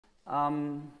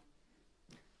I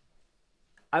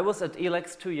was at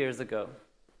eLex 2 years ago,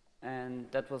 and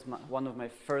that was one of my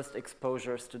first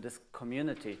exposures to this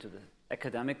community, to the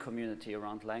academic community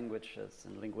around languages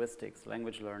and linguistics,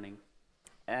 language learning.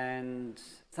 And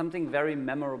something very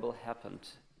memorable happened.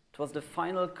 It was the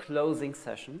final closing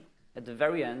session at the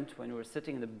very end when we were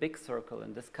sitting in a big circle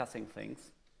and discussing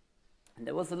things. And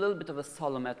there was a little bit of a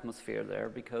solemn atmosphere there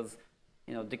because,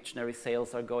 you know, dictionary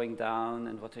sales are going down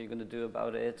and what are you going to do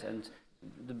about it? And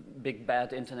the big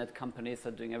bad internet companies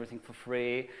are doing everything for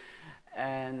free.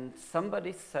 And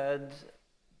somebody said,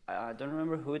 I don't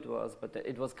remember who it was, but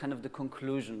it was kind of the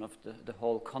conclusion of the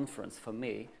whole conference for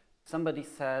me. Somebody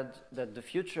said that the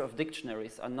future of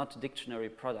dictionaries are not dictionary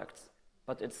products,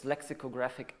 but it's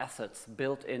lexicographic assets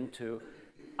built into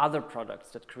other products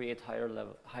that create higher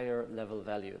level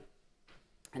value.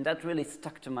 And that really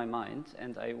stuck to my mind,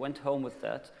 and I went home with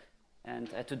that and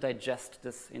had to digest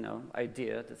this, you know,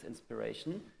 idea, this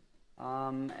inspiration.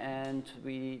 And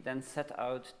we then set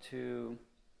out to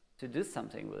do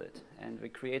something with it. And we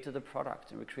created a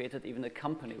product, and we created even a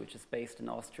company which is based in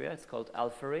Austria. It's called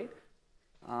Alphery.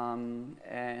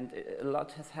 And a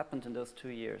lot has happened in those 2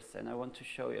 years, and I want to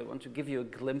show you, I want to give you a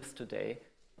glimpse today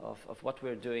of what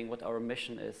we're doing, what our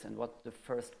mission is, and what the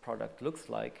first product looks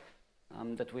like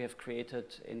that we have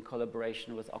created in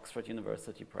collaboration with Oxford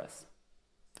University Press.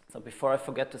 So before I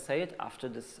forget to say it, after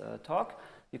this talk,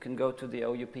 you can go to the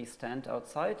OUP stand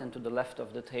outside, and to the left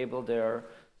of the table there are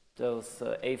those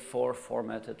A4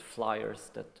 formatted flyers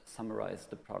that summarize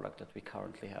the product that we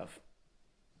currently have.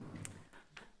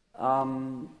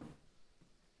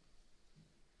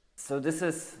 So this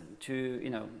is to, you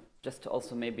know, just to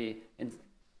also maybe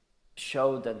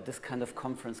show that this kind of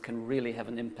conference can really have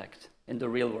an impact in the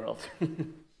real world.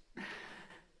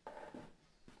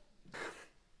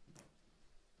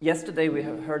 Yesterday we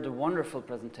heard a wonderful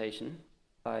presentation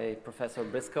by Professor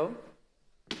Briscoe,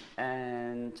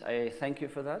 and I thank you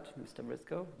for that, Mr.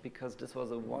 Briscoe, because this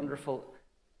was a wonderful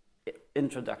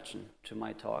introduction to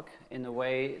my talk in a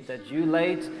way that you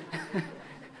laid...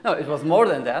 No, it was more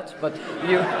than that, but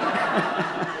you...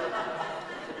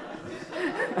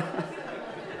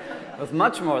 It was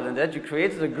much more than that. You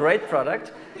created a great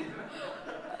product,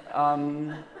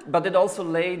 but it also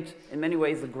laid, in many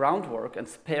ways, the groundwork, and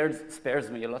spares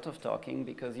me a lot of talking,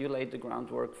 because you laid the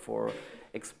groundwork for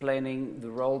explaining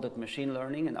the role that machine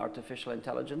learning and artificial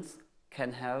intelligence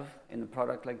can have in a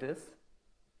product like this,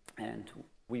 and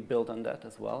we build on that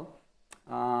as well.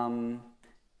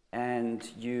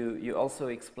 And you also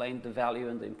explained the value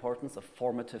and the importance of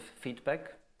formative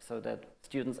feedback, so that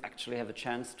students actually have a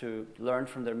chance to learn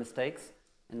from their mistakes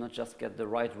and not just get the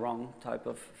right-wrong type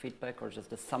of feedback or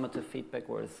just the summative feedback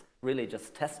where it's really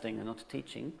just testing and not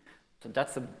teaching. So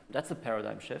that's a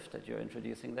paradigm shift that you're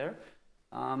introducing there.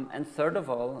 And third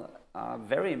of all,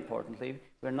 very importantly,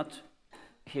 we're not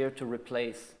here to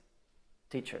replace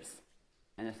teachers.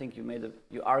 And I think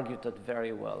you argued that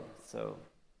very well. So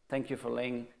thank you for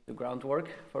laying the groundwork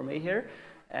for me here,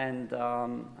 and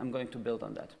I'm going to build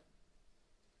on that.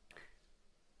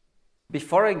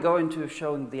 Before I go into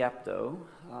showing the app, though,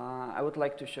 I would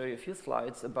like to show you a few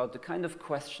slides about the kind of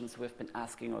questions we've been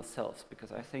asking ourselves,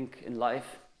 because I think in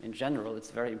life, in general,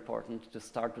 it's very important to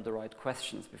start with the right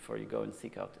questions before you go and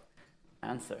seek out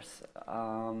answers.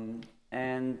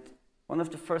 And one of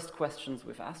the first questions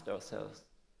we've asked ourselves,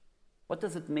 what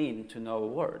does it mean to know a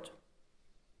word?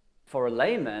 For a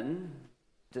layman,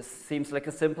 this seems like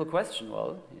a simple question.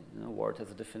 Well, you know, a word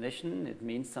has a definition, it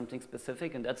means something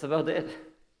specific, and that's about it.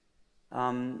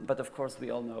 But of course, we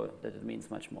all know that it means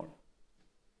much more.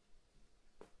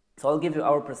 So I'll give you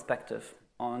our perspective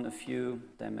on a few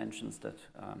dimensions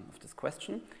of this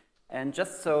question. And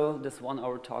just so this 1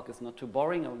 hour talk is not too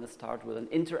boring, I want to start with an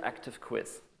interactive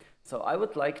quiz. So I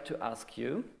would like to ask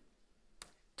you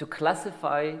to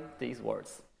classify these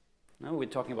words. Now, we're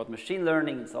talking about machine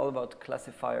learning, it's all about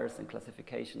classifiers and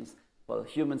classifications. Well,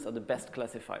 humans are the best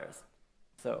classifiers.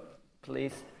 So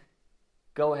please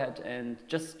go ahead and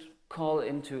just call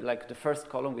into, like, the first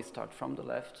column. We start from the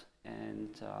left, and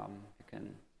if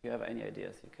you have any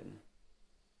ideas, you can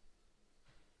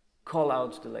call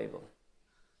out the label.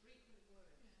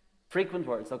 Frequent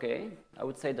words, okay. I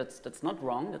would say that's not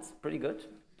wrong, that's pretty good.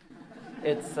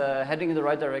 It's heading in the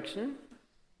right direction.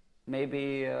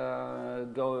 Maybe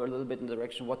go a little bit in the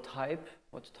direction, what type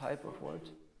of word?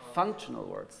 Functional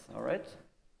words, all right.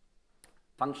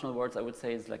 Functional words, I would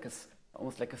say, is like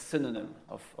almost like a synonym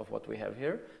of what we have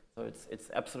here. So it's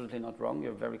absolutely not wrong.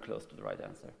 You're very close to the right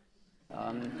answer.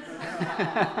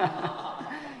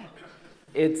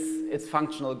 It's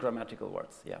functional grammatical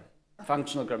words, yeah.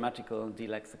 Functional grammatical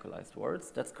delexicalized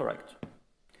words, that's correct.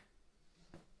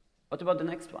 What about the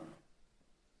next one?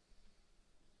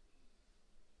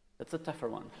 That's a tougher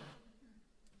one.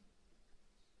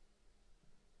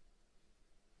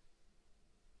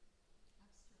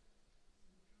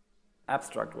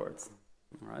 Abstract words.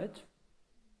 All right.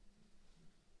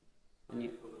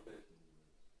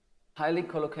 Highly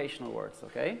collocational words,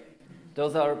 okay?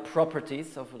 Those are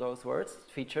properties of those words,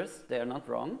 features. They are not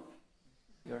wrong.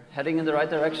 You're heading in the right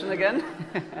direction again.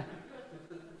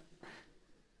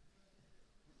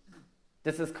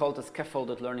 This is called a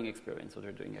scaffolded learning experience, what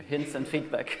we're doing here, hints and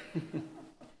feedback.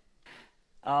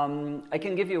 I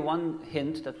can give you one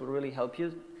hint that will really help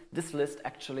you. This list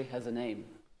actually has a name,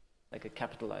 like a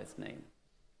capitalized name.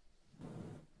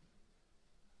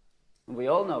 We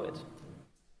all know it.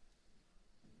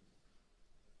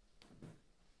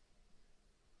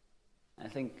 I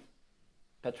think,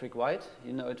 Patrick White,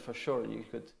 you know it for sure. You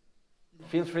could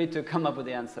feel free to come up with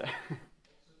the answer.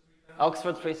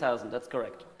 Oxford 3000, that's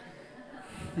correct.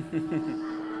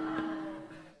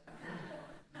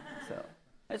 So,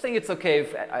 I think it's okay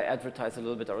if I advertise a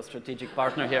little bit our strategic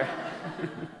partner here.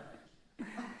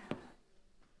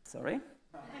 Sorry?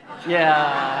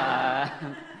 Yeah,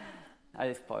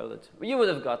 I spoiled it. You would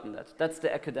have gotten that. That's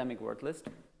the academic word list.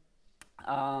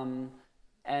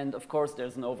 And of course,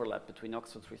 there's an overlap between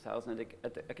Oxford 3000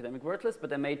 and the academic word list,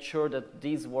 but I made sure that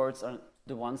these words are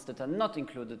the ones that are not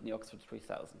included in the Oxford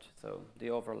 3000. So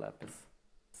the overlap is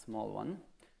a small one.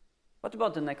 What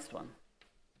about the next one?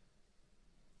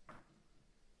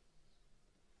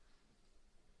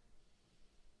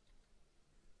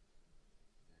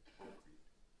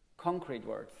 Concrete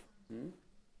words.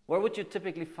 Where would you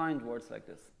typically find words like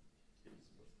this?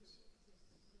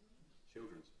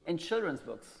 In children's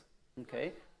books.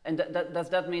 Okay. And does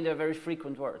that mean they're very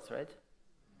frequent words, right?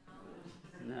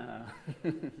 No.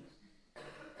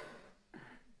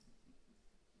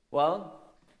 Well,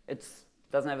 it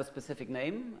doesn't have a specific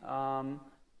name.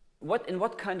 In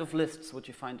what kind of lists would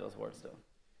you find those words, though?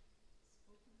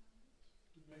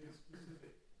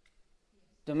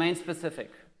 Domain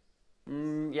specific.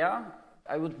 Yeah,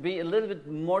 I would be a little bit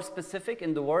more specific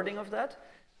in the wording of that.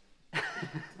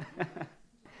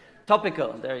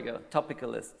 Topical, there you go.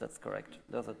 Topical lists, that's correct.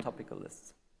 Those are topical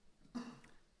lists.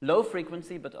 Low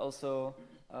frequency, but also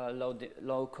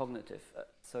low cognitive.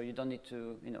 So you don't need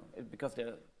to, because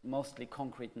they're mostly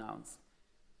concrete nouns.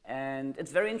 And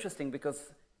it's very interesting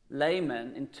because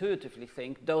laymen intuitively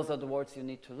think those are the words you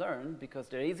need to learn because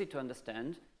they're easy to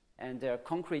understand and they're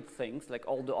concrete things like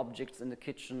all the objects in the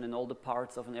kitchen and all the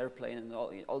parts of an airplane and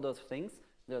all those things.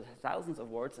 There are thousands of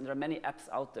words and there are many apps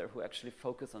out there who actually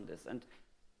focus on this. And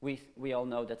we all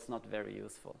know that's not very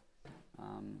useful.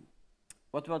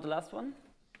 What about the last one?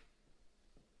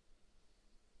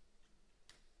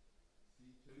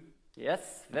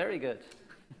 Yes, very good.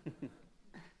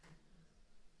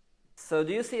 So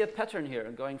do you see a pattern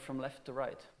here going from left to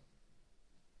right?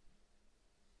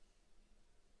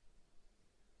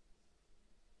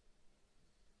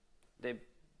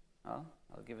 I'll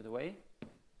give it away.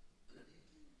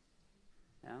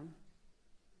 Yeah.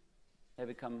 They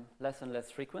become less and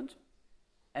less frequent.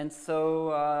 And so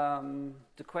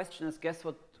the question is, guess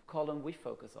what column we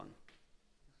focus on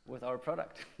with our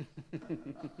product?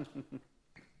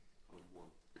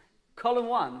 Column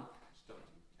 1.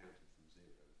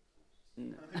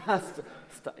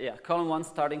 Yeah, column 1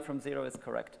 starting from 0 is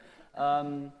correct.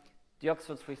 The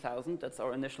Oxford 3000, that's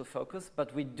our initial focus,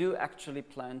 but we do actually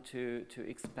plan to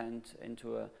expand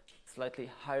into a slightly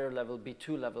higher level,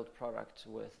 B2 level product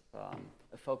with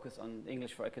a focus on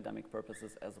English for academic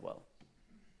purposes as well.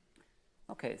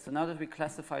 Okay, so now that we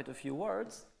classified a few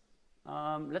words,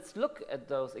 let's look at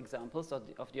those examples of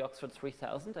the Oxford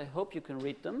 3000. I hope you can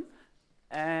read them.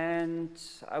 And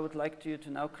I would like you to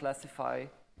now classify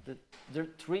the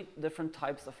 3 different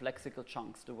types of lexical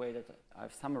chunks, the way that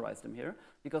I've summarized them here,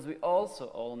 because we also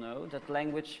all know that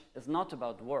language is not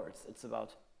about words, it's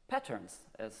about patterns,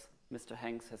 as Mr.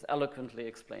 Hanks has eloquently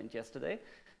explained yesterday.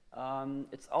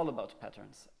 It's all about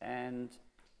patterns. And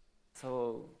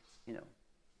so,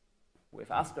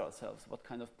 we've asked ourselves, what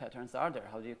kind of patterns are there?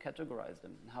 How do you categorize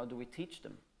them? And how do we teach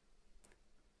them?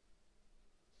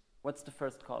 What's the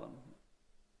first column?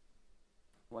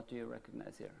 What do you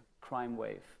recognize here? Crime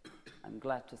wave. I'm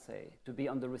glad to say. To be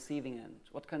on the receiving end.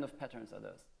 What kind of patterns are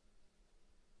those?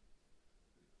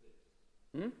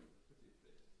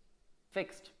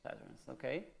 Fixed patterns,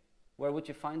 okay. Where would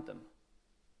you find them?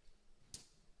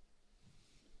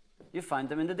 You find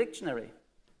them in the dictionary.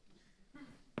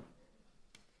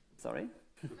 Sorry?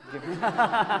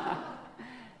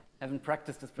 Haven't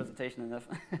practiced this presentation enough.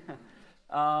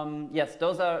 Yes,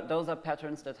 those are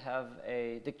patterns that have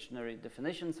a dictionary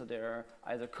definition. So they're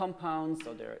either compounds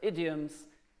or they're idioms.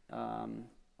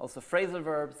 Also, phrasal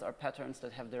verbs are patterns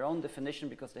that have their own definition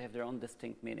because they have their own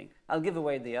distinct meaning. I'll give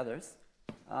away the others.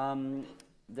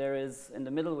 There is, in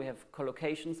the middle, we have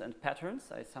collocations and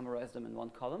patterns. I summarize them in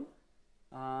one column.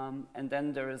 And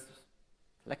then there is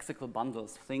lexical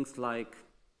bundles, things like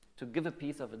to give a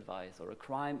piece of advice or a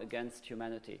crime against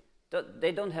humanity.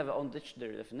 They don't have their own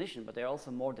dictionary definition, but they're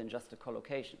also more than just a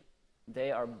collocation.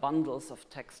 They are bundles of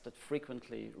text that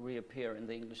frequently reappear in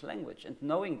the English language, and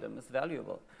knowing them is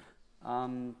valuable.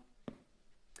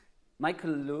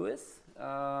 Michael Lewis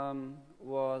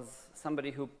was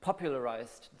somebody who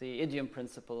popularized the idiom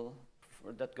principle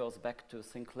that goes back to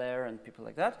Sinclair and people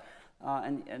like that,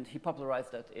 and he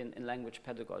popularized that in language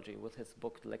pedagogy with his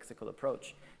book, The Lexical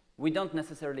Approach. We don't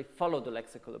necessarily follow the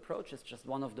lexical approach. It's just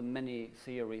one of the many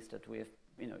theories that we have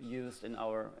used in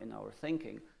our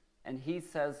thinking. And he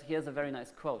says, he has a very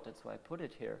nice quote, that's why I put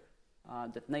it here,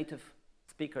 that native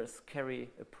speakers carry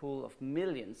a pool of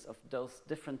millions of those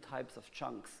different types of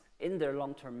chunks in their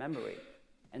long-term memory,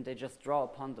 and they just draw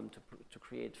upon them to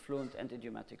create fluent and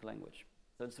idiomatic language.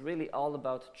 So it's really all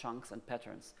about chunks and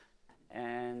patterns.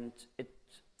 And it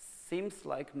seems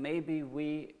like maybe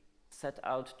we set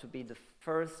out to be the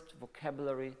first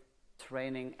vocabulary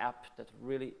training app that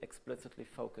really explicitly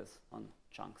focus on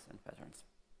chunks and patterns.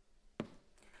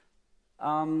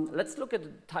 Let's look at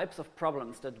the types of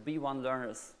problems that B1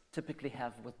 learners typically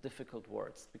have with difficult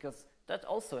words, because that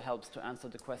also helps to answer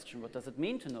the question, what does it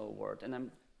mean to know a word? And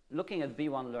I'm looking at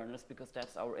B1 learners because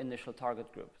that's our initial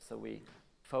target group. So we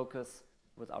focus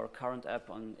with our current app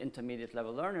on intermediate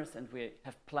level learners, and we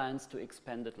have plans to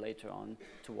expand it later on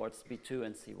towards B2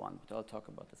 and C1, but I'll talk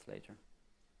about this later.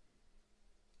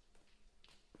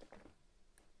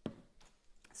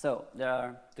 So there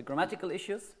are the grammatical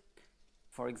issues.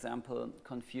 For example,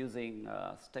 confusing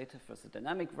stative versus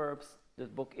dynamic verbs. This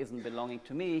book isn't belonging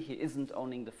to me. He isn't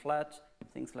owning the flat,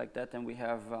 things like that. And we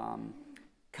have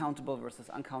countable versus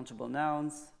uncountable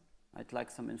nouns. I'd like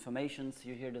some informations.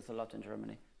 You hear this a lot in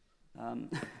Germany.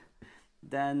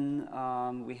 Then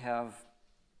we have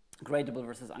gradable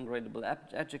versus ungradable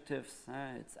adjectives.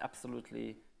 It's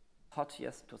absolutely hot.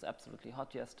 Yes, it was absolutely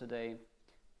hot yesterday.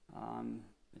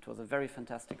 It was a very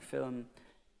fantastic film.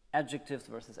 Adjectives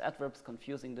versus adverbs,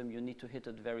 confusing them, you need to hit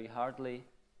it very hardly.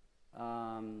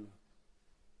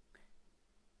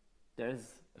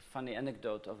 There's a funny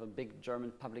anecdote of a big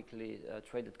German publicly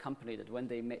traded company that when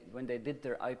they did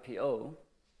their IPO,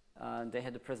 they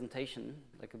had a presentation,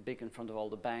 like a big in front of all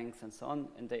the banks and so on,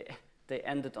 and they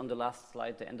ended on the last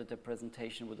slide, they ended their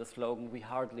presentation with the slogan, "We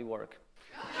hardly work."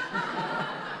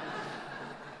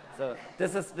 So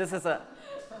this is a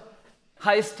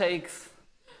high stakes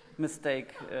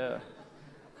mistake,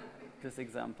 this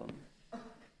example.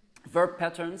 Verb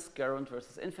patterns, gerund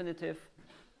versus infinitive.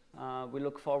 We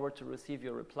look forward to receive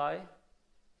your reply.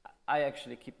 I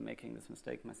actually keep making this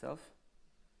mistake myself.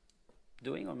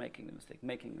 Doing or making the mistake?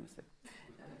 Making the mistake.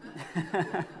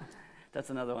 That's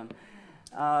another one.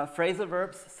 Phrasal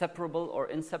verbs, separable or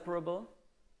inseparable.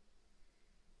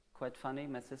 Quite funny.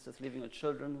 My sister's leaving her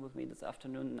children with me this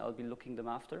afternoon, and I'll be looking them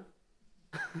after.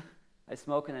 I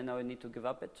smoke and I know I need to give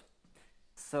up it.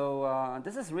 So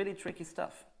this is really tricky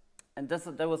stuff. And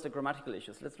that was the grammatical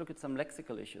issues. Let's look at some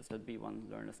lexical issues that B1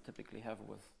 learners typically have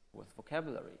with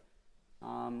vocabulary.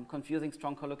 Confusing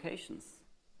strong collocations.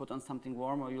 Put on something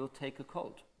warm or you'll take a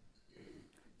cold.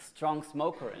 Strong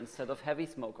smoker instead of heavy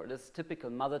smoker. This is typical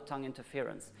mother tongue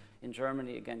interference. In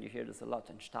Germany, again, you hear this a lot.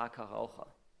 Ein starker Raucher,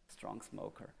 strong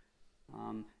smoker.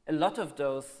 A lot of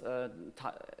those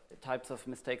types of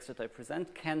mistakes that I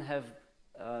present can have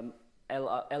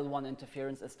L1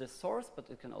 interference as the source, but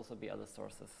it can also be other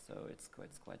sources, so it's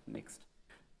quite mixed.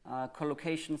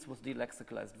 Collocations with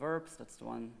delexicalized verbs, that's the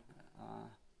one.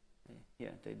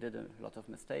 Here, they did a lot of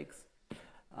mistakes.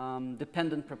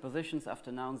 Dependent prepositions after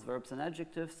nouns, verbs, and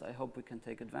adjectives. I hope we can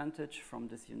take advantage from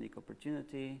this unique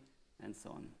opportunity, and so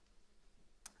on.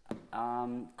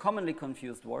 Commonly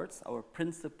confused words, our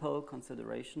principal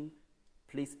consideration.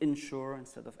 Please ensure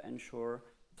instead of ensure.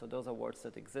 So those are words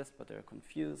that exist, but they're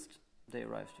confused. They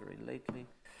arrived very lately.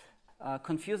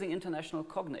 Confusing international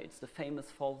cognates, the famous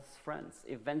false friends.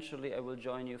 Eventually, I will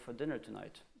join you for dinner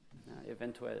tonight.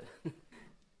 Eventually,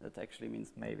 that actually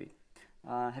means maybe.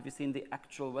 Have you seen the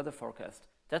actual weather forecast?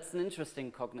 That's an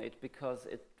interesting cognate because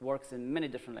it works in many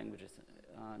different languages,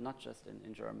 not just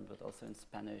in German, but also in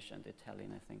Spanish and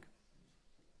Italian, I think.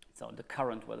 So the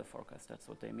current weather forecast, that's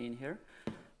what they mean here,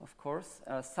 of course.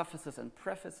 Suffixes and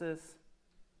prefaces.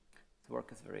 This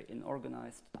work is very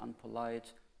inorganized,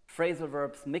 unpolite. Phrasal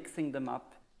verbs, mixing them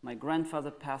up. My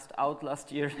grandfather passed out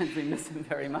last year and we miss him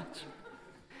very much.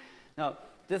 Now,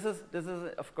 this is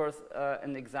of course,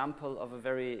 an example of a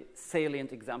very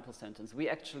salient example sentence. We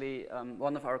actually,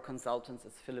 one of our consultants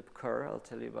is Philip Kerr, I'll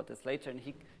tell you about this later, and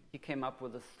he came up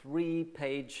with a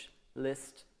 3-page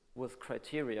list with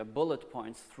criteria, bullet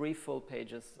points, 3 full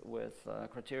pages with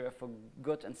criteria for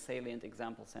good and salient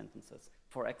example sentences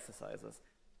for exercises.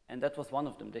 And that was one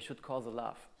of them. They should cause a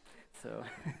laugh. So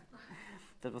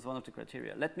that was one of the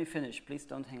criteria. Let me finish. Please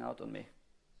don't hang out on me.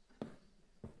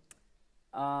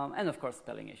 And of course,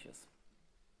 spelling issues.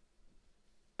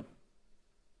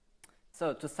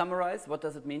 So to summarize, what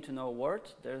does it mean to know a word?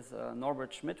 There's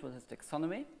Norbert Schmidt with his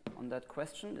taxonomy on that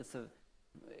question. It's a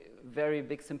very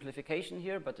big simplification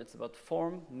here, but it's about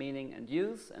form, meaning, and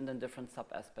use, and then different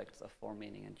sub-aspects of form,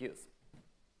 meaning, and use.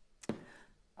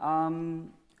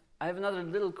 I have another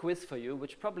little quiz for you,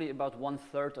 which probably about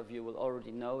 1/3 of you will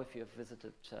already know if you have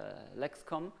visited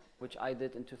Lexcom, which I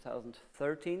did in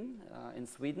 2013 in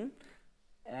Sweden.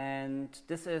 And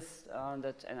this is and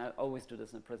I always do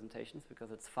this in presentations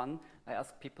because it's fun. I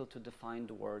ask people to define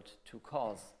the word to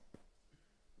cause.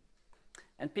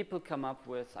 And people come up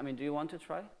with, I mean, do you want to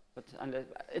try? But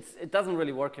it doesn't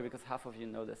really work here because half of you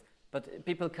know this. But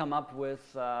people come up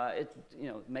with,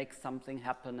 make something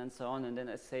happen and so on. And then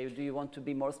I say, do you want to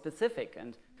be more specific?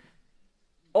 And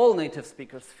all native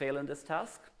speakers fail in this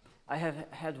task. I have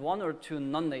had 1 or 2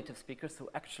 non-native speakers who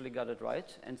actually got it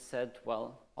right and said,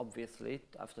 well, obviously,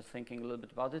 after thinking a little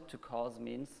bit about it, to cause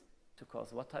means to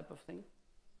cause what type of thing?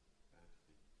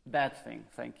 Bad thing,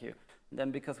 thank you. And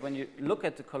then because when you look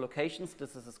at the collocations,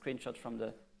 this is a screenshot from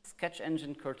the Sketch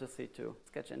Engine, courtesy to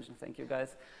Sketch Engine, thank you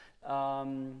guys.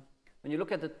 When you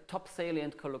look at the top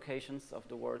salient collocations of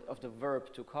the word, of the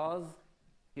verb to cause,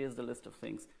 here's the list of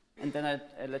things. And then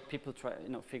I let people try,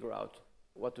 figure out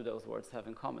what do those words have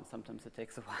in common. Sometimes it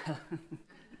takes a while.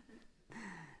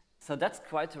 So that's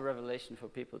quite a revelation for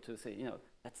people to see,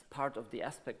 that's part of the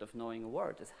aspect of knowing a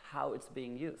word, is how it's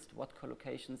being used, what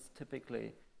collocations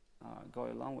typically go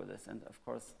along with this. And of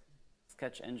course,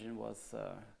 Sketch Engine was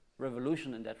a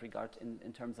revolution in that regard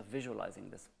in terms of visualizing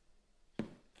this.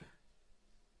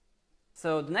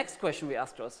 So the next question we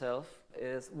asked ourselves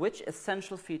is, which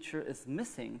essential feature is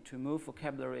missing to move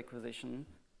vocabulary acquisition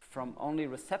from only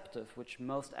receptive, which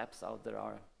most apps out there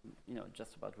are,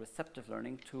 just about receptive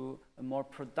learning, to a more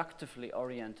productively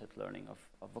oriented learning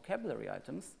of vocabulary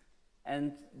items?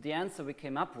 And the answer we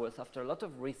came up with after a lot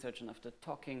of research and after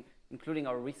talking, including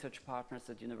our research partners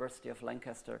at University of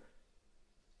Lancaster,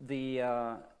 the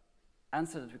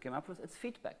answer that we came up with, it's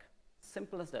feedback.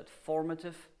 Simple as that,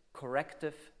 formative,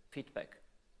 corrective feedback.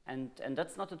 And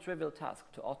that's not a trivial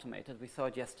task to automate it. We saw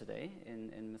it yesterday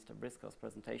in Mr. Briscoe's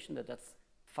presentation, that's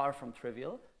far from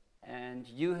trivial. And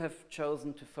you have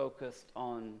chosen to focus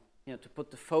on, to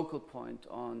put the focal point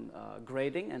on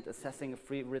grading and assessing a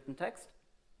free written text.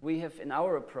 We have, in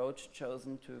our approach,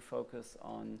 chosen to focus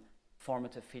on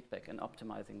formative feedback and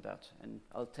optimizing that. And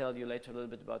I'll tell you later a little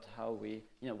bit about how we,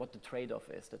 what the trade-off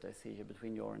is that I see here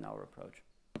between your and our approach.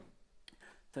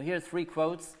 So here are 3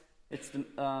 quotes. It's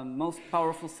the most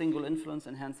powerful single influence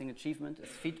enhancing achievement is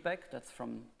feedback. That's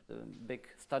from the big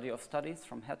study of studies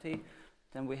from Hattie.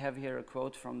 Then we have here a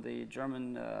quote from the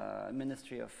German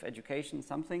Ministry of Education,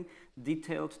 something.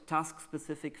 Detailed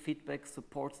task-specific feedback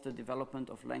supports the development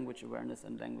of language awareness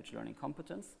and language learning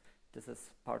competence. This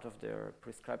is part of their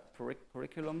prescribed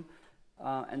curriculum.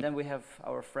 And then we have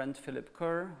our friend Philip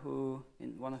Kerr, who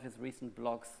in one of his recent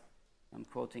blogs, I'm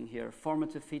quoting here,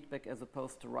 formative feedback as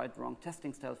opposed to right-wrong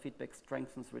testing style feedback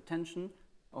strengthens retention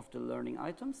of the learning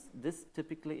items. This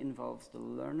typically involves the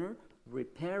learner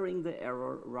repairing the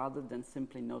error rather than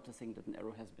simply noticing that an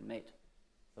error has been made.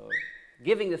 So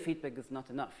giving the feedback is not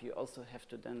enough. You also have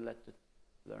to then let the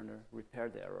learner repair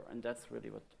the error. And that's really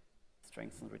what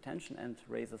strengthens retention and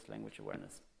raises language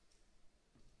awareness.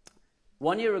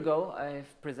 1 year ago,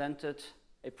 I've presented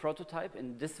a prototype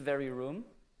in this very room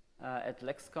at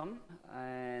Lexcom,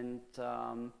 and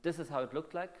this is how it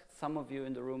looked like. Some of you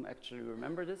in the room actually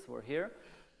remember this, were here.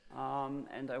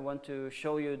 And I want to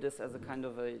show you this as a kind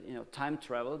of a time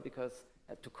travel, because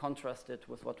to contrast it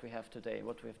with what we have today,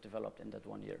 what we have developed in that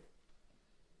 1 year.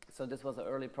 So this was an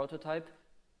early prototype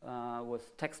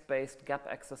with text-based gap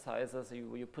exercises.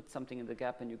 You put something in the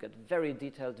gap and you get very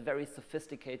detailed, very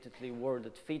sophisticatedly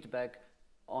worded feedback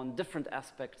on different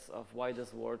aspects of why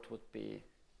this word would be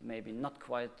maybe not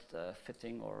quite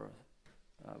fitting, or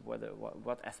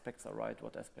what aspects are right,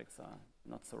 what aspects are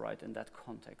not so right in that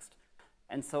context.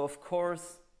 And so, of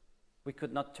course, we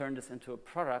could not turn this into a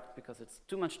product because it's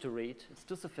too much to read, it's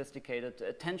too sophisticated. The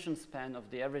attention span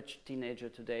of the average teenager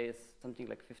today is something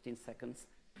like 15 seconds.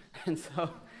 And so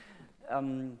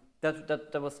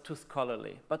that was too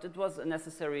scholarly. But it was a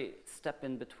necessary step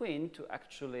in between to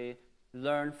actually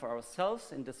learn for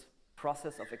ourselves in this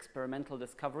process of experimental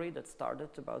discovery that started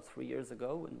about 3 years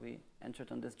ago when we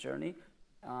entered on this journey.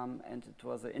 And it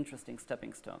was an interesting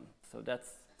stepping stone. So that's,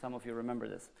 some of you remember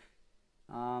this.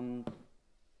 And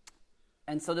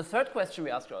so the third question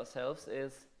we asked ourselves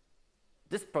is,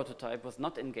 this prototype was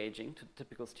not engaging to the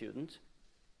typical student.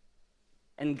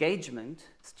 Engagement,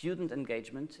 student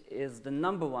engagement, is the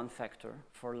 #1 factor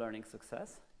for learning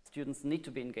success. Students need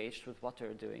to be engaged with what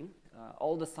they're doing.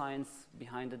 All the science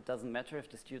behind it doesn't matter. If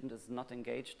the student is not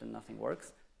engaged, then nothing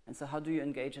works. And so how do you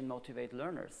engage and motivate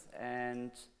learners?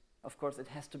 And of course, it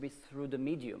has to be through the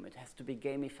medium. It has to be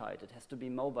gamified. It has to be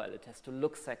mobile. It has to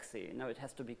look sexy. You know, it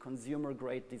has to be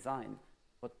consumer-grade design,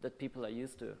 that people are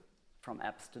used to from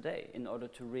apps today, in order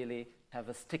to really have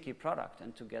a sticky product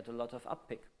and to get a lot of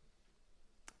uppick.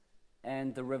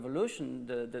 And the revolution,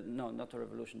 no, not the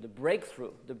revolution, the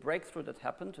breakthrough that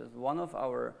happened is one of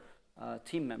our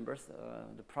team members,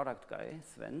 the product guy,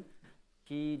 Sven.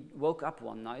 He woke up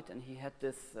one night and he had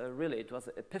this, really, it was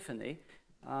an epiphany,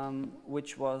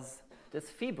 which was this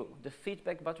FIBU, the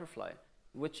feedback butterfly,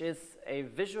 which is a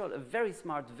very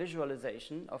smart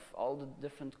visualization of all the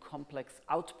different complex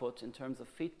output in terms of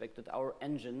feedback that our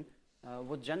engine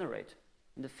would generate.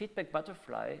 And the feedback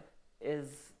butterfly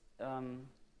is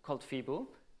called FIBU,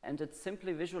 and it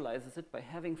simply visualizes it by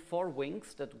having 4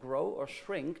 wings that grow or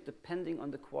shrink depending on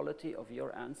the quality of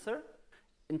your answer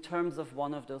in terms of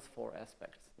one of those 4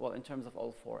 aspects. Well, in terms of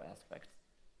all 4 aspects.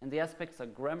 And the aspects are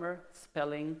grammar,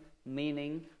 spelling,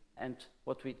 meaning, and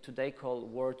what we today call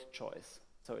word choice.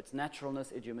 So it's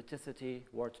naturalness, idiomaticity,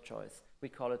 word choice. We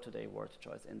call it today word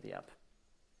choice in the app.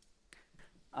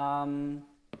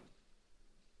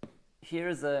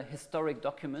 Here's a historic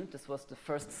document. This was the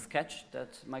first sketch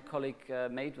that my colleague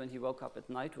made when he woke up at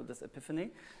night with this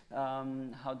epiphany,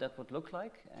 how that would look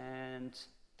like. And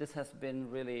this has been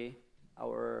really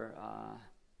our,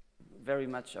 very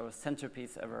much our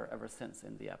centerpiece ever since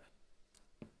in the app.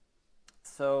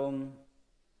 So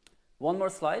one more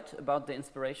slide about the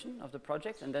inspiration of the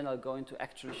project, and then I'll go into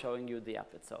actually showing you the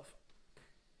app itself.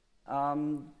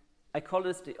 I call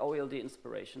this the OLD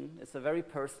inspiration. It's a very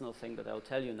personal thing that I'll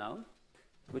tell you now,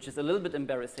 which is a little bit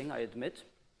embarrassing, I admit,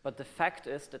 but the fact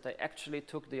is that I actually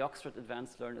took the Oxford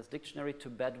Advanced Learners Dictionary to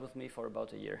bed with me for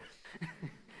about a year.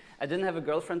 I didn't have a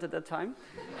girlfriend at that time.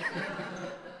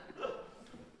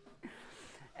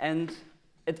 And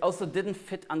it also didn't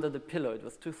fit under the pillow. It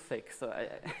was too thick, so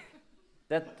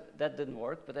that didn't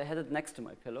work, but I had it next to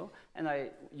my pillow, and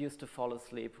I used to fall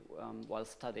asleep while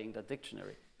studying the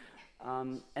dictionary.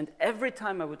 And every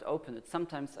time I would open it,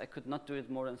 sometimes I could not do it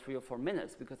more than 3 or 4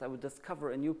 minutes because I would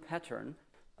discover a new pattern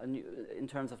in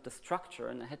terms of the structure,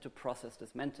 and I had to process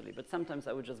this mentally. But sometimes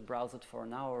I would just browse it for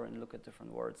an hour and look at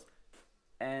different words.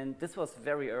 And this was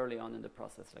very early on in the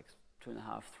process, like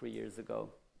 2.5, 3 years ago.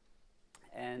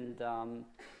 And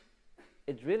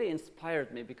it really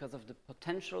inspired me because of the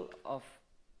potential of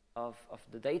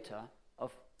the data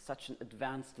of such an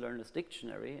advanced learner's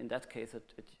dictionary. In that case,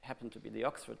 it happened to be the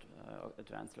Oxford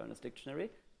Advanced Learner's Dictionary.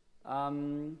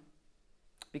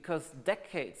 Because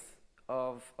decades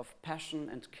of passion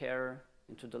and care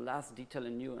into the last detail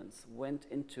and nuance went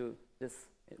into this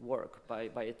work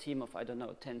by a team of, I don't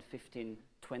know, 10, 15,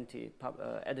 20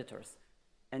 editors.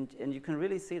 And you can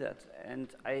really see that. And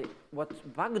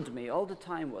what bugged me all the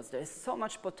time was there's so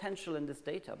much potential in this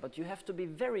data, but you have to be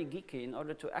very geeky in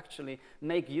order to actually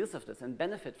make use of this and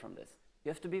benefit from this. You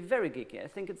have to be very geeky. I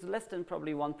think it's less than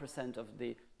probably 1% of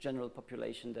the general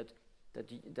population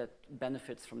that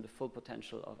benefits from the full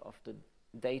potential of the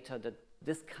data that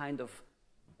this kind of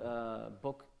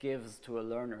book gives to a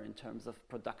learner in terms of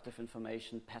productive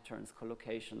information, patterns,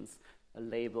 collocations,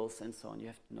 labels, and so on. You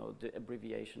have to know the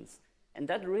abbreviations. And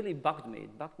that really bugged me.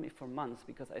 It bugged me for months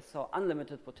because I saw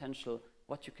unlimited potential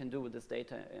what you can do with this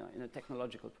data in a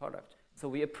technological product. So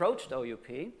we approached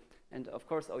OUP, and of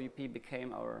course OUP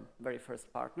became our very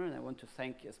first partner, and I want to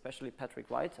thank especially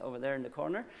Patrick White over there in the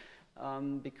corner,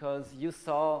 because you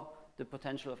saw the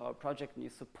potential of our project and you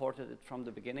supported it from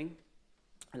the beginning,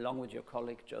 along with your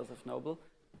colleague Joseph Noble.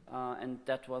 And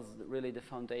that was really the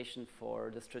foundation for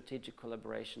the strategic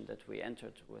collaboration that we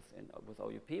entered with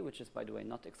OUP, which is, by the way,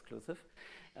 not exclusive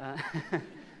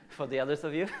for the others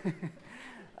of you,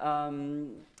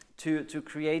 to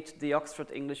create the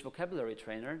Oxford English Vocabulary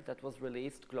Trainer that was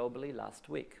released globally last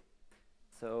week.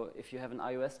 So if you have an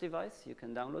iOS device, you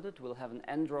can download it. We'll have an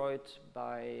Android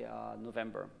by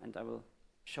November, and I will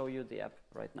show you the app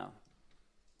right now.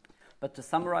 But to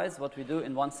summarize what we do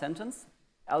in one sentence,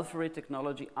 Alphabet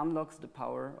technology unlocks the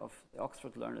power of the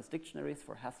Oxford Learners' dictionaries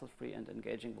for hassle-free and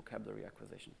engaging vocabulary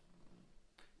acquisition.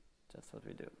 That's what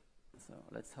we do. So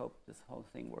let's hope this whole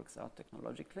thing works out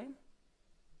technologically.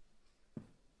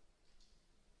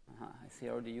 I see I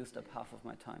already used up half of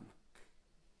my time.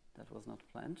 That was not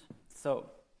planned. So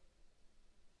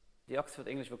the Oxford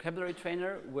English Vocabulary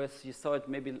Trainer with, you saw it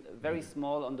maybe very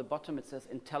small on the bottom, it says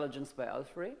Intelligence by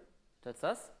Alfred. That's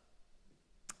us.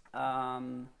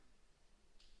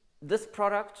 This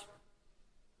product,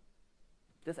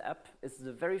 this app is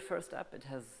the very first app.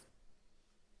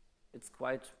 It's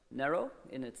quite narrow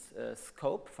in its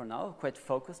scope for now, quite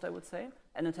focused, I would say.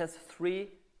 And it has 3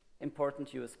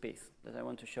 important USPs that I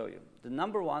want to show you. The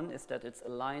number one is that it's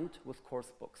aligned with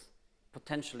course books,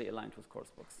 potentially aligned with course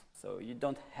books. So you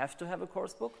don't have to have a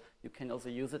course book. You can also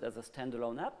use it as a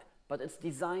standalone app, but it's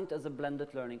designed as a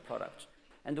blended learning product.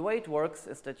 And the way it works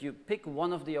is that you pick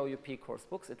one of the OUP course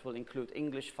books. It will include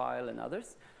English, File, and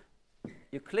others.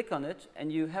 You click on it,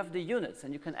 and you have the units,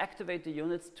 and you can activate the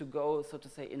units to go, so to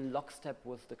say, in lockstep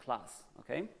with the class,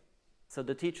 okay? So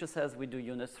the teacher says, we do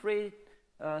Unit 3,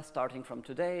 starting from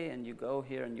today, and you go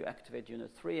here and you activate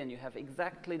Unit 3, and you have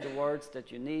exactly the words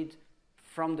that you need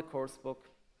from the course book,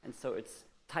 and so it's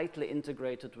tightly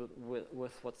integrated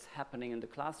with what's happening in the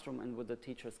classroom and with the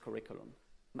teacher's curriculum.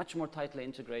 Much more tightly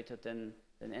integrated than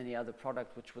any other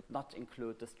product which would not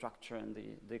include the structure and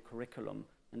the curriculum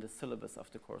and the syllabus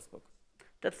of the course book.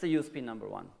 That's the USP number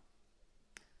one.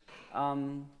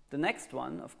 The next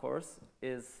one, of course,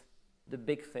 is the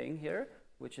big thing here,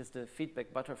 which is the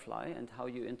feedback butterfly and how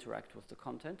you interact with the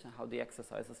content and how the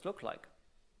exercises look like.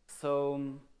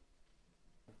 So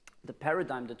the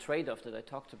paradigm, the trade-off that I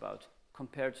talked about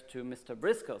compared to Mr.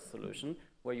 Briscoe's solution,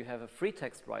 where you have a free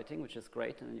text writing, which is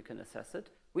great, and you can assess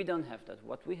it, we don't have that.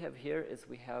 What we have here is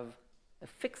we have a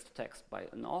fixed text by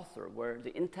an author, where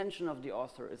the intention of the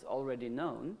author is already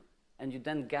known, and you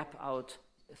then gap out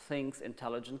things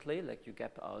intelligently, like you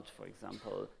gap out, for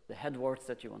example, the head words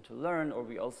that you want to learn, or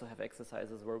we also have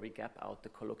exercises where we gap out the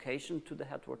collocation to the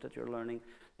head word that you're learning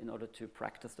in order to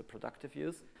practice the productive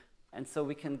use. And so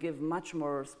we can give much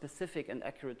more specific and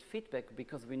accurate feedback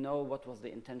because we know what was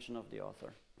the intention of the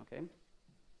author, okay?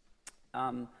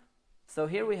 So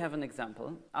here we have an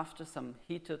example. After some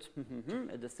heated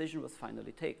a decision was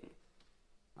finally taken.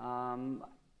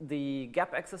 The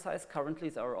gap exercise currently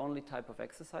is our only type of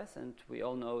exercise, and we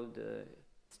all know the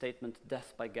statement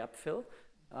death by gap fill.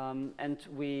 And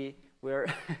we're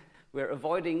we're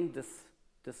avoiding this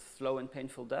slow and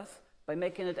painful death by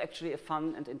making it actually a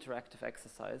fun and interactive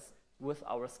exercise with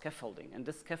our scaffolding. And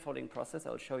this scaffolding process,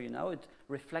 I'll show you now, it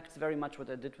reflects very much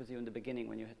what I did with you in the beginning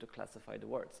when you had to classify the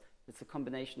words. It's a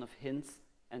combination of hints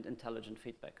and intelligent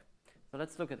feedback. So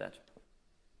let's look at that.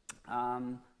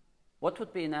 What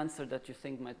would be an answer that you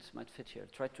think might fit here?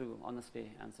 Try to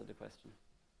honestly answer the question.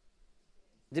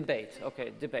 Debate.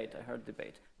 Okay, debate. I heard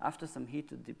debate. After some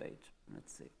heated debate.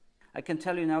 Let's see. I can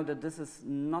tell you now that this is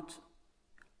not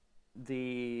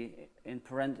the,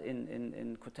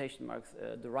 in quotation marks,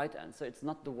 the right answer. It's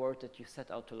not the word that you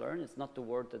set out to learn. It's not the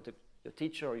word that your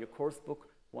teacher or your course book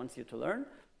wants you to learn.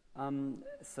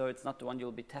 So it's not the one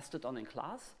you'll be tested on in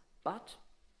class, but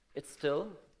it's still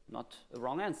not a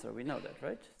wrong answer. We know that,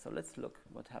 right? So let's look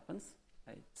what happens.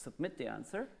 I submit the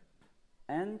answer,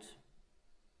 and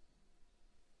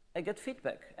I get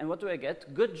feedback. And what do I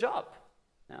get? Good job.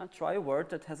 Try a word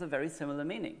that has a very similar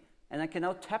meaning. And I can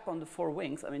now tap on the 4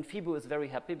 wings. I mean, FIBU is very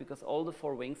happy because all the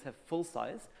 4 wings have full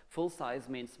size. Full size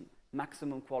means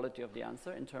maximum quality of the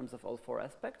answer in terms of all 4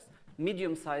 aspects.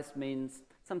 Medium size means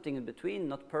something in between,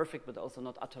 not perfect, but also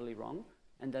not utterly wrong.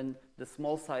 And then the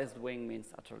small-sized wing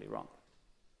means utterly wrong.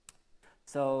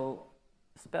 So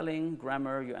spelling,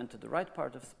 grammar, you enter the right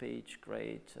part of speech,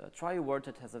 great. Try a word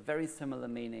that has a very similar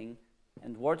meaning.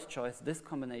 And word choice, this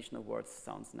combination of words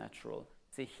sounds natural.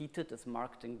 See, heated is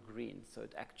marked in green, so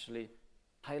it actually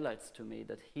highlights to me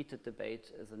that heated debate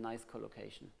is a nice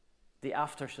collocation. The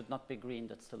after should not be green,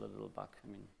 that's still a little bug. I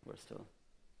mean, we're still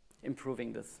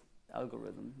improving this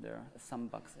algorithm. There are some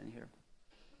bugs in here.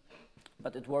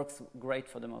 But it works great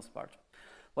for the most part.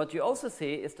 What you also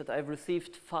see is that I've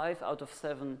received 5 out of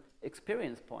 7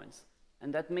 experience points.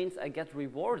 And that means I get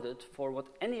rewarded for what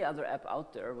any other app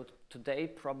out there would today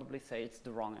probably say it's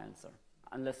the wrong answer,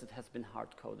 unless it has been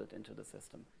hard-coded into the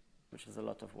system, which is a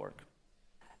lot of work.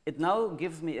 It now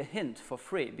gives me a hint for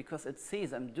free because it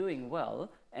sees I'm doing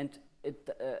well, and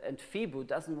FIBU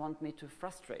doesn't want me to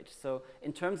frustrate. So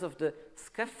in terms of the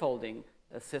scaffolding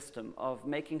system of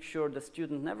making sure the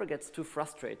student never gets too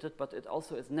frustrated, but it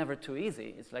also is never too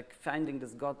easy. It's like finding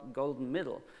this golden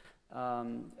middle.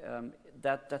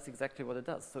 that's exactly what it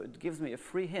does. So it gives me a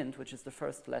free hint, which is the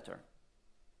first letter.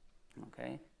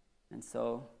 Okay, and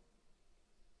so,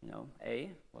 you know,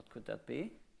 A, what could that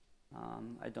be?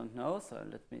 I don't know, so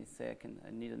let me say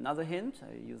I need another hint.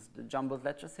 I use the jumbled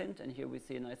letters hint, and here we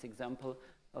see a nice example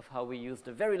of how we use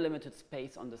the very limited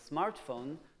space on the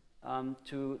smartphone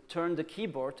to turn the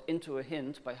keyboard into a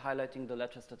hint by highlighting the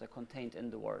letters that are contained in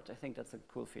the word. I think that's a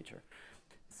cool feature.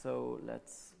 So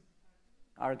let's,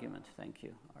 argument, thank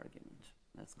you, argument,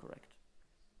 that's correct.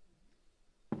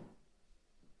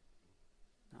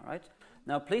 All right.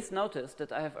 Now, please notice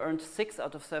that I have earned 6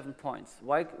 out of 7 points.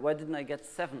 Why didn't I get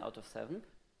 7 out of 7?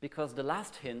 Because the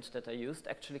last hint that I used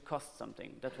actually cost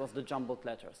something. That was the jumbled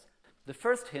letters. The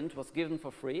first hint was given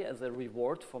for free as a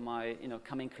reward for my,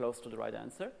 coming close to the right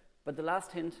answer. But the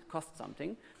last hint cost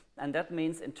something. And that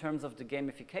means in terms of the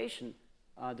gamification,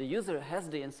 the user has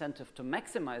the incentive to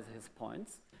maximize his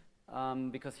points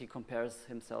because he compares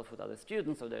himself with other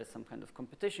students, so there's some kind of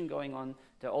competition going on.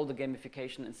 There are all the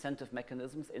gamification incentive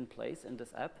mechanisms in place in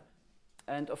this app.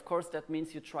 And of course, that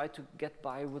means you try to get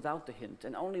by without the hint.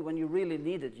 And only when you really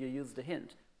need it, you use the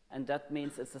hint. And that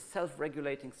means it's a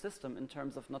self-regulating system in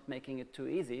terms of not making it too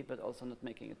easy, but also not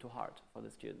making it too hard for the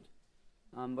student.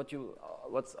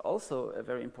 What's also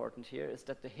very important here is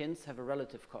that the hints have a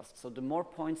relative cost. So the more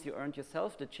points you earned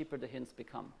yourself, the cheaper the hints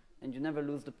become. And you never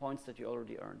lose the points that you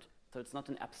already earned. So it's not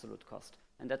an absolute cost.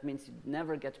 And that means you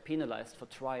never get penalized for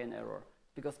try and error.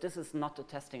 Because this is not a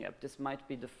testing app. This might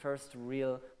be the first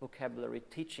real vocabulary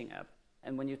teaching app.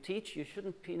 And when you teach, you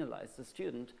shouldn't penalize the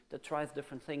student that tries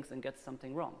different things and gets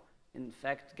something wrong. In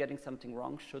fact, getting something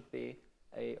wrong should be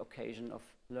an occasion of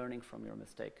learning from your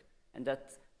mistake. And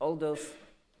that all those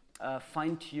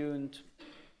fine-tuned,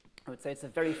 I would say it's a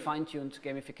very fine-tuned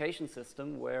gamification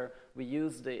system where we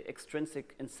use the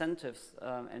extrinsic incentives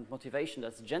and motivation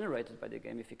that's generated by the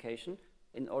gamification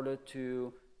in order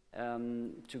to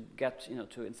get,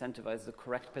 to incentivize the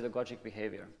correct pedagogic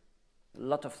behavior. A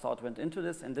lot of thought went into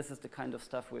this, and this is the kind of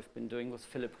stuff we've been doing with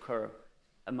Philip Kerr,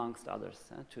 amongst others,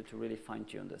 to really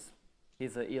fine-tune this.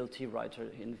 He's an ELT writer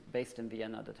based in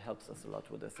Vienna that helps us a lot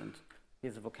with this, and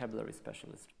he's a vocabulary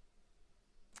specialist.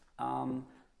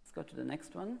 Let's go to the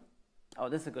next one. Oh,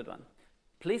 this is a good one.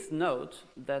 Please note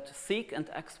that seek and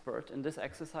expert in this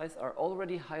exercise are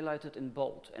already highlighted in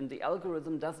bold, and the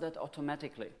algorithm does that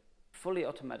automatically, fully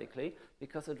automatically,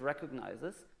 because it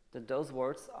recognizes that those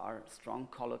words are strong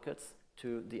collocates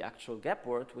to the actual gap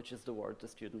word, which is the word the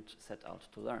student set out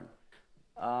to learn.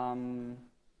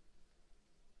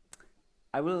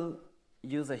 I will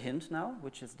use a hint now,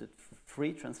 which is the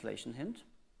free translation hint.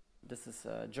 This is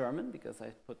German, because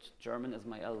I put German as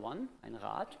my L1, ein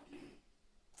Rad.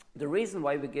 The reason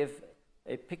why we give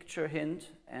a picture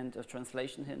hint and a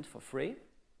translation hint for free,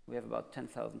 we have about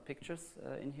 10,000 pictures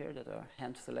in here that are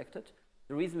hand-selected.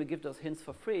 The reason we give those hints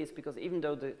for free is because even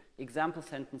though the example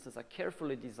sentences are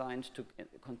carefully designed to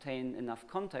contain enough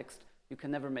context, you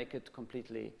can never make it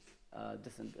completely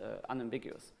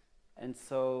unambiguous. And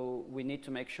so we need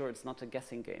to make sure it's not a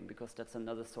guessing game, because that's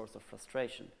another source of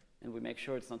frustration. And we make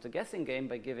sure it's not a guessing game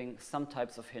by giving some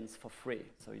types of hints for free,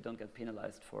 so you don't get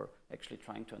penalized for actually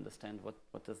trying to understand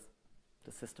what does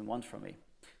the system want from me.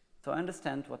 So I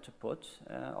understand what to put.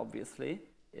 Obviously,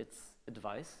 it's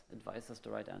advice. Advice is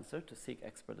the right answer, to seek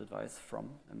expert advice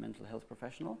from a mental health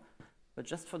professional. But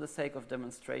just for the sake of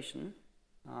demonstration,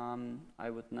 I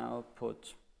would now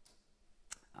put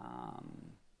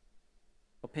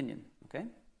opinion, okay?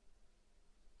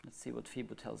 Let's see what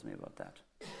FIBO tells me about that.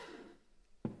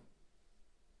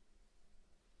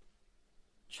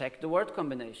 Check the word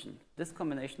combination. This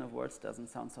combination of words doesn't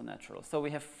sound so natural. So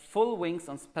we have full wings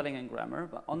on spelling and grammar,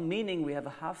 but on meaning we have a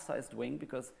half-sized wing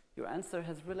because your answer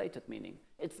has related meaning.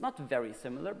 It's not very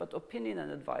similar, but opinion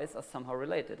and advice are somehow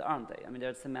related, aren't they? I mean,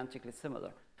 they're semantically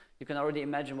similar. You can already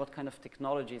imagine what kind of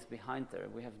technology is behind there.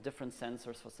 We have different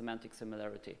sensors for semantic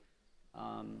similarity.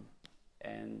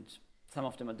 And some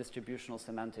of them are distributional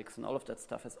semantics, and all of that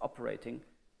stuff is operating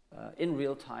in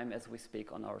real time as we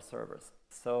speak on our servers.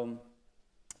 So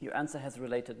your answer has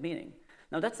related meaning.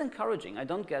 Now that's encouraging. I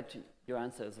don't get your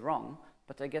answer is wrong,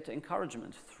 but I get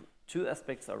encouragement. 2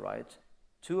 aspects are right.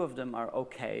 2 of them are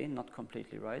okay, not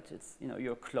completely right. It's,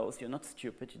 you're close, you're not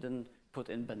stupid. You didn't put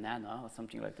in banana or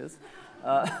something like this,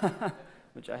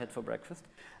 which I had for breakfast.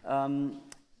 And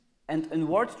in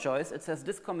word choice, it says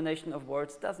this combination of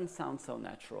words doesn't sound so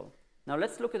natural. Now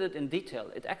let's look at it in detail.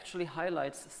 It actually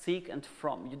highlights seek and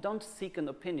from. You don't seek an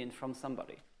opinion from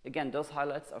somebody. Again, those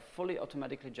highlights are fully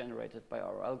automatically generated by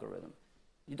our algorithm.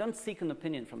 You don't seek an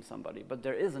opinion from somebody, but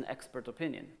there is an expert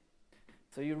opinion.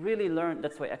 So you really learn,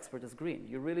 that's why expert is green,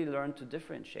 you really learn to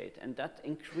differentiate, and that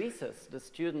increases the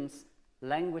students'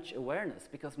 language awareness,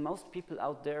 because most people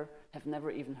out there have never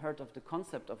even heard of the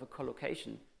concept of a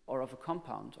collocation or of a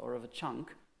compound or of a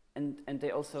chunk, and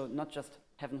they also not just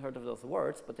haven't heard of those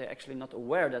words, but they're actually not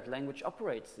aware that language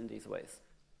operates in these ways.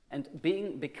 And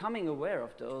becoming aware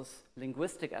of those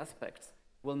linguistic aspects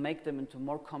will make them into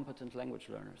more competent language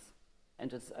learners.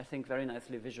 And it's, I think, very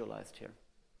nicely visualized here.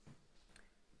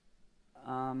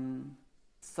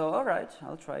 So, all right,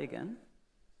 I'll try again.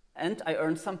 And I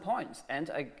earned some points, and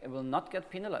I will not get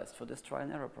penalized for this trial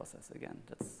and error process again.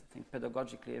 That's, I think,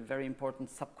 pedagogically a very important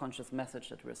subconscious message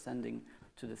that we're sending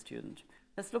to the student.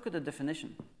 Let's look at the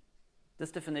definition.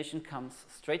 This definition comes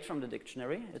straight from the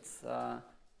dictionary. It's,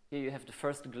 here you have the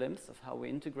first glimpse of how we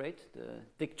integrate the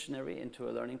dictionary into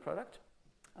a learning product.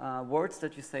 Words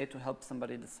that you say to help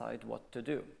somebody decide what to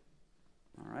do.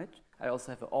 All right. I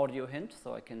also have an audio hint,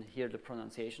 so I can hear the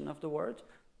pronunciation of the word.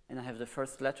 And I have the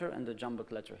first letter and the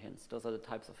jumbled letter hints. Those are the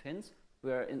types of hints.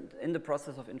 We are in the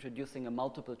process of introducing a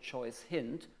multiple choice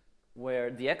hint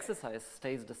where the exercise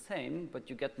stays the same, but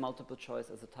you get multiple choice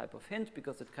as a type of hint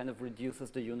because it kind of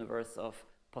reduces the universe of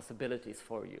possibilities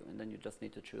for you, and then you just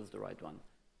need to choose the right one.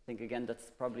 I think, again,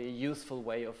 that's probably a useful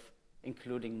way of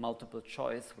including multiple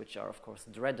choice, which are, of course,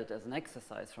 dreaded as an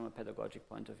exercise from a pedagogic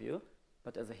point of view,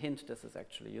 but as a hint, this is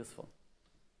actually useful.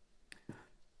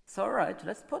 So, all right,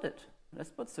 let's put it.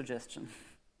 Let's put suggestion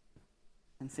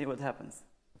and see what happens.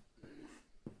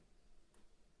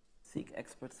 Seek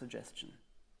expert suggestion.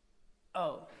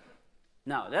 Oh,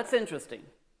 now that's interesting.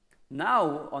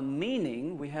 Now on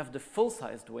meaning, we have the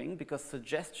full-sized wing because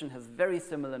suggestion has very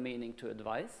similar meaning to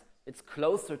advice. It's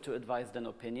closer to advice than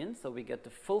opinion, so we get the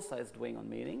full-sized wing on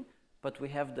meaning, but we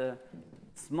have the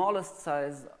smallest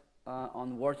size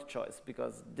on word choice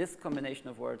because this combination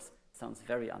of words sounds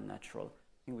very unnatural.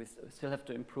 I think we still have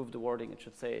to improve the wording. It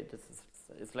should say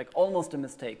it's like almost a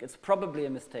mistake. It's probably a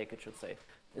mistake, it should say.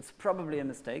 It's probably a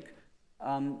mistake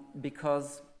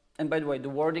because, and by the way, the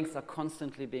wordings are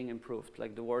constantly being improved,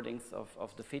 like the wordings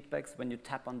of the feedbacks when you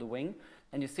tap on the wing.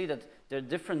 And you see that there are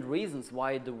different reasons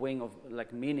why the wing of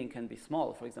like meaning can be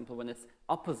small. For example, when it's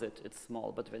opposite, it's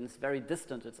small, but when it's very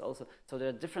distant, it's also, so there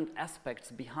are different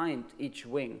aspects behind each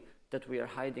wing that we are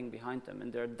hiding behind them.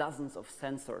 And there are dozens of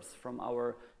sensors from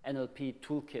our NLP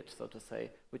toolkit, so to say,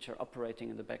 which are operating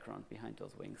in the background behind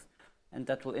those wings. And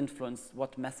that will influence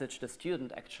what message the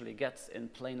student actually gets in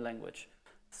plain language.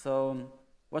 So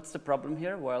what's the problem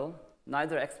here? Well,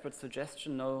 neither expert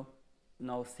suggestion, no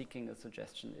seeking a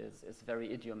suggestion is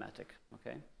very idiomatic,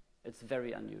 okay? It's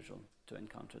very unusual to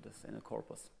encounter this in a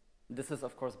corpus. This is,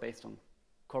 of course, based on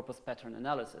corpus pattern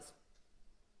analysis.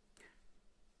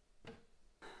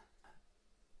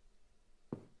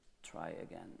 Try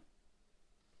again.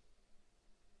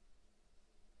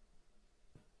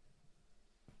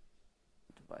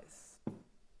 Device.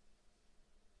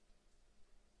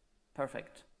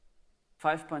 Perfect.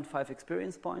 5.5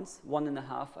 experience points,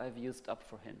 1.5 I've used up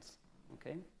for hints.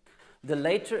 Okay. The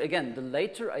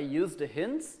later I use the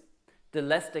hints, the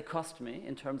less they cost me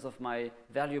in terms of my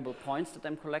valuable points that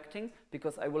I'm collecting,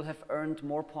 because I will have earned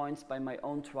more points by my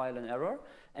own trial and error.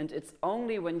 And it's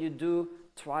only when you do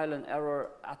trial and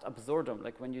error ad absurdum,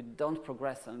 like when you don't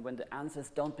progress and when the answers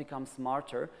don't become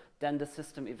smarter, then the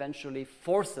system eventually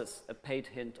forces a paid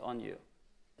hint on you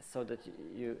so that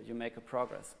you make a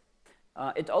progress.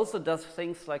 It also does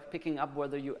things like picking up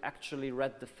whether you actually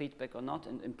read the feedback or not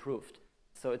and improved.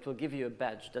 So it will give you a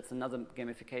badge. That's another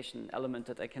gamification element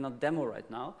that I cannot demo right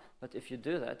now. But if you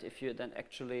do that, if you then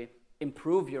actually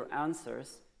improve your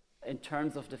answers in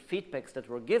terms of the feedbacks that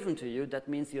were given to you, that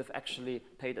means you have actually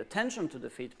paid attention to the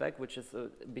feedback, which is a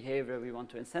behavior we want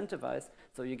to incentivize.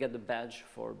 So you get the badge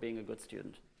for being a good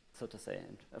student, so to say.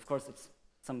 And of course, it's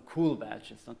some cool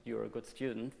badge. It's not you're a good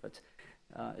student, but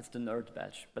it's the nerd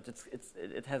badge. But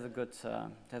it has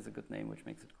a good name, which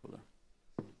makes it cooler.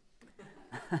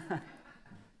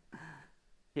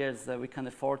 Here's we can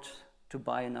afford to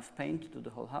buy enough paint to do the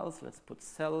whole house. Let's put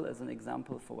sell as an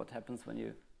example for what happens when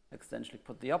you accidentally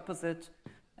put the opposite.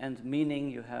 And meaning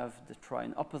you have the try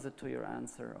an opposite to your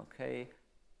answer. Okay.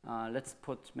 Let's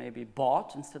put maybe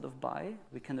bought instead of buy.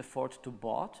 We can afford to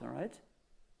bought, all right?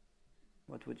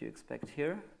 What would you expect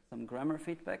here? Some grammar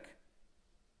feedback.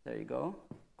 There you go.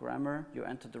 Grammar, you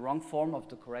entered the wrong form of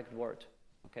the correct word.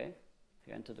 Okay?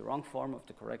 You entered the wrong form of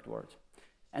the correct word.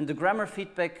 And the grammar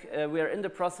feedback, we are in the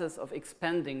process of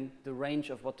expanding the range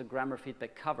of what the grammar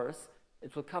feedback covers.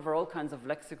 It will cover all kinds of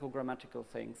lexicogrammatical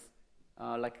things,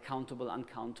 like countable,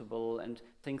 uncountable, and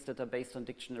things that are based on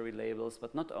dictionary labels,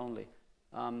 but not only.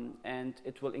 And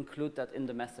it will include that in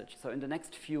the message. So in the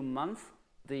next few months,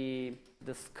 the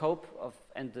scope of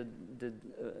and the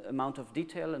amount of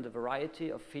detail and the variety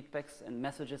of feedbacks and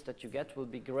messages that you get will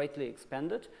be greatly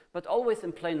expanded, but always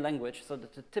in plain language so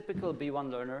that the typical B1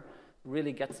 learner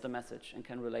really gets the message and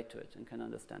can relate to it and can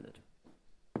understand it.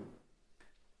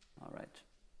 All right.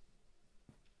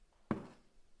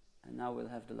 And now we'll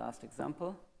have the last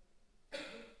example.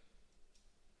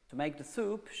 To make the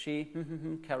soup, she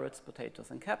carrots,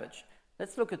 potatoes, and cabbage.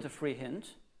 Let's look at the free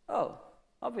hint. Oh,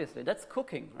 obviously, that's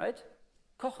cooking, right?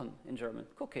 Kochen in German,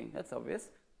 cooking, that's obvious.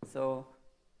 So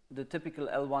the typical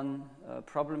L1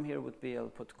 problem here would be I'll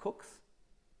put cooks,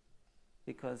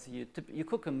 because you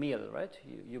cook a meal, right?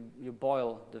 You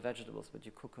boil the vegetables, but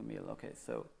you cook a meal. Okay,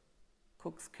 so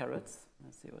cooks, carrots,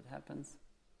 let's see what happens.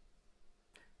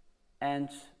 And,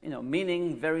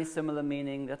 meaning, very similar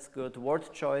meaning, that's good.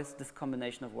 Word choice, this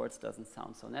combination of words doesn't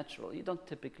sound so natural. You don't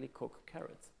typically cook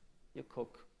carrots. You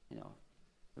cook,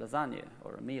 lasagna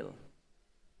or a meal.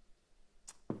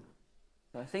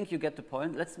 So I think you get the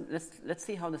point. Let's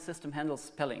see how the system handles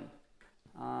spelling.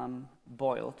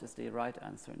 Boiled is the right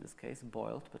answer in this case,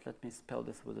 boiled, but let me spell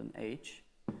this with an H.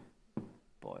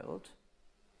 Boiled.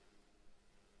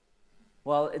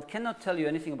 Well, it cannot tell you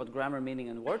anything about grammar, meaning,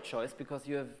 and word choice because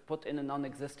you have put in a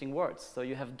non-existing words. So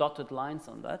you have dotted lines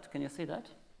on that. Can you see that?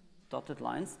 Dotted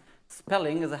lines.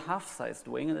 Spelling is a half-sized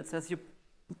wing, and it says you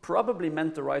probably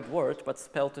meant the right word, but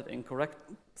spelled it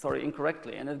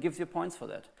incorrectly, and it gives you points for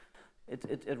that.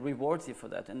 It rewards you for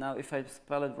that. And now if I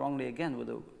spell it wrongly again with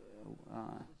a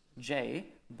J,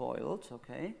 boiled,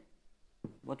 okay,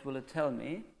 what will it tell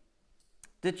me?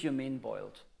 Did you mean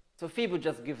boiled? So FIBO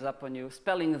just gives up on you.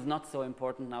 Spelling is not so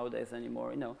important nowadays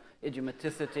anymore,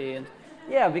 idiomaticity and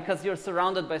yeah, because you're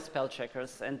surrounded by spell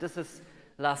checkers, and this is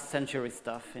last century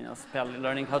stuff,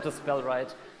 learning how to spell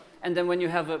right. And then when you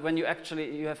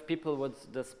have people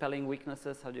with the spelling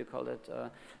weaknesses, how do you call it?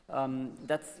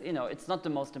 That's it's not the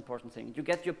most important thing. You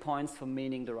get your points for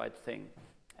meaning the right thing,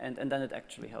 and then it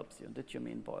actually helps you. Did you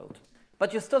mean boiled?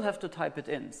 But you still have to type it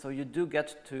in, so you do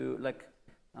get to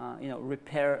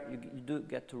repair. You do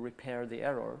get to repair the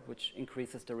error, which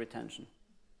increases the retention.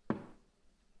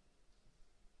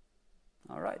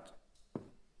 All right.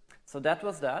 So that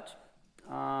was that.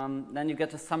 Then you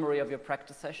get a summary of your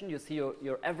practice session. You see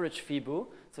your average FIBO,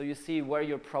 so you see where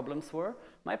your problems were.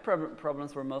 My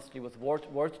problems were mostly with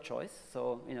word choice,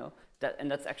 so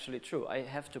that's actually true. I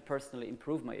have to personally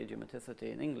improve my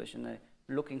idiomaticity in English, and I'm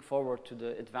looking forward to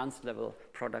the advanced level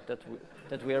product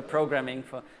that we are programming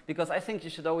for. Because I think you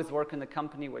should always work in a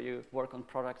company where you work on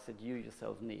products that you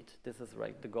yourself need. This is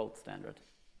the gold standard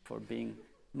for being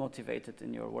motivated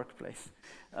in your workplace.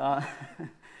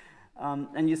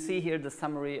 And you see here the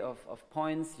summary of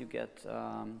points. You get,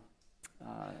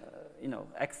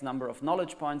 X number of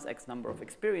knowledge points, X number of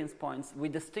experience points. We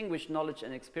distinguish knowledge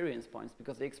and experience points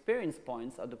because the experience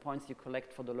points are the points you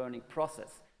collect for the learning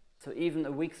process. So even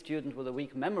a weak student with a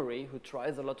weak memory who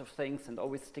tries a lot of things and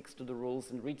always sticks to the rules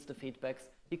and reads the feedbacks,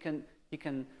 he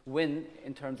can win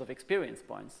in terms of experience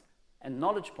points. And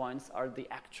knowledge points are the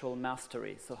actual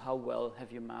mastery. So how well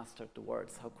have you mastered the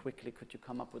words? How quickly could you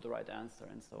come up with the right answer,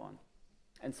 and so on.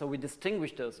 And so we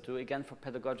distinguish those two, again, for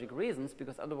pedagogic reasons,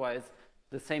 because otherwise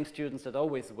the same students that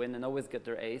always win and always get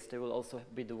their A's, they will also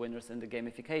be the winners in the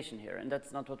gamification here. And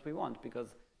that's not what we want,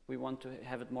 because we want to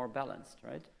have it more balanced,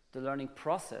 right? The learning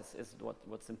process is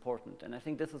what's important. And I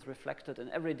think this is reflected in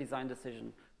every design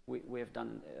decision we have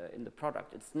done in the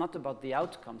product. It's not about the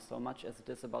outcome so much as it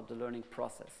is about the learning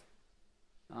process.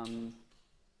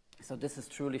 So this is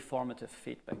truly formative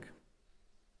feedback.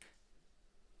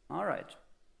 All right.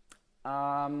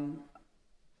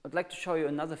 I'd like to show you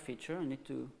another feature. I need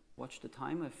to watch the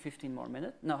time. I have 15 more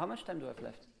minutes. No, how much time do I have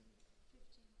left?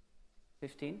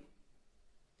 15?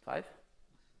 5?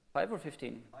 5 or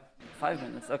 15? 5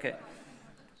 minutes, okay.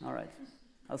 All right.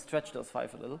 I'll stretch those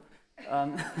 5 a little.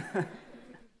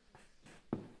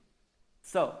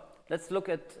 So let's look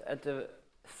at the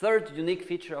third unique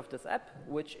feature of this app,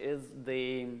 which is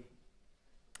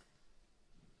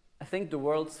I think the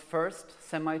world's first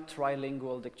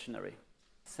semi-trilingual dictionary.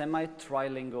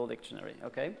 Semi-trilingual dictionary,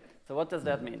 okay? So what does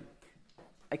that mean?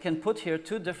 I can put here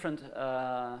 2 different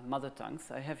mother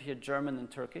tongues. I have here German and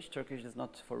Turkish. Turkish is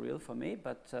not for real for me,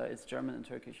 but it's German and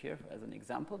Turkish here as an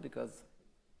example, because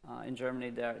in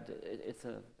Germany it's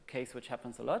a case which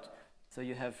happens a lot. So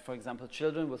you have, for example,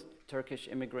 children with Turkish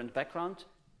immigrant background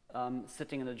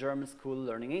sitting in a German school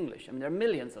learning English. I mean, there are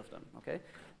millions of them, okay?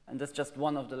 And that's just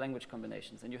one of the language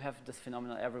combinations, and you have this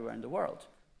phenomenon everywhere in the world.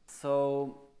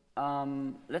 So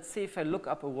let's see if I look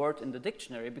up a word in the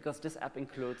dictionary, because this app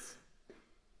includes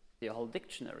the whole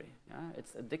dictionary. Yeah?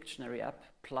 It's a dictionary app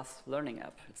plus learning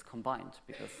app. It's combined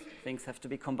because things have to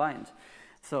be combined.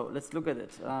 So let's look at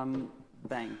it.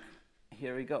 Bank.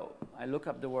 Here we go. I look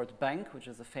up the word bank, which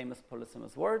is a famous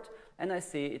polysemous word, and I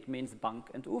see it means bank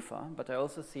and ufa, but I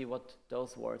also see what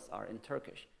those words are in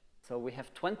Turkish. So we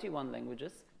have 21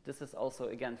 languages. This is also,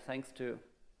 again, thanks to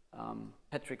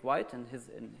Patrick White and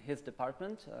in his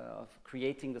department of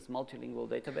creating this multilingual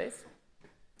database.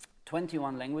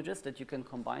 21 languages that you can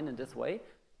combine in this way,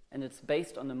 and it's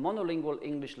based on a monolingual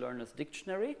English learner's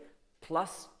dictionary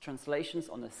plus translations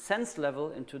on a sense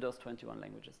level into those 21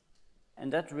 languages.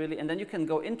 And that really, and then you can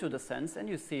go into the sense and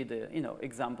you see the,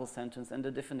 example sentence and the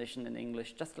definition in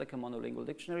English, just like a monolingual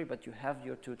dictionary, but you have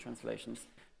your two translations,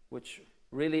 which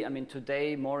really,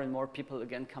 today more and more people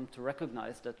again come to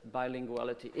recognize that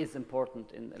bilinguality is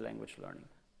important in language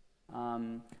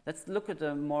learning. Let's look at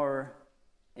a more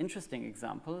interesting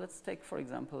example. Let's take, for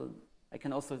example, I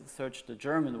can also search the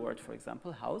German word, for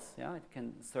example, house. Yeah, I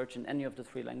can search in any of the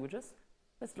 3 languages.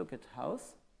 Let's look at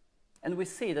house. And we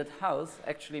see that house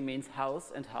actually means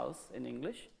house and house in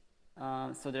English.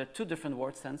 So there are 2 different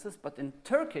word senses, but in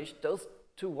Turkish, those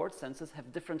 2 word senses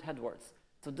have different headwords.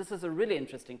 So this is a really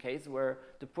interesting case where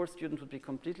the poor student would be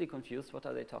completely confused. What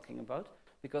are they talking about?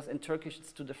 Because in Turkish,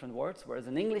 it's 2 different words, whereas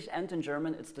in English and in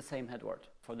German, it's the same headword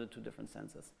for the 2 different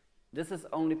senses. This is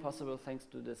only possible thanks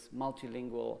to this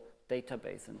multilingual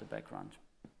database in the background.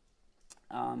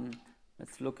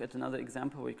 Let's look at another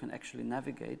example where you can actually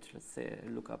navigate. Let's say I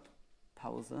look up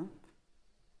Pause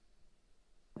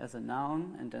as a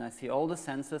noun, and then I see all the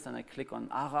senses, and I click on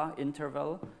Ara,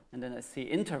 interval, and then I see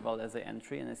interval as an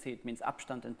entry, and I see it means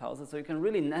Abstand and Pause. So you can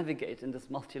really navigate in this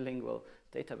multilingual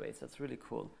database. That's really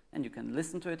cool. And you can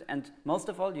listen to it, and most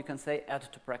of all, you can say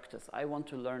add to practice. I want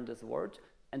to learn this word,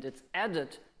 and it's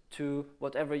added to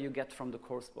whatever you get from the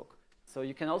course book. So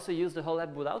you can also use the whole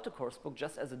app without the course book,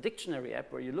 just as a dictionary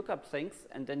app where you look up things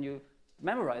and then you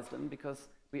memorize them, because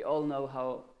we all know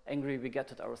how angry we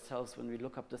get at ourselves when we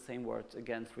look up the same word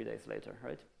again 3 days later,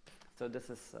 right? So this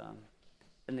is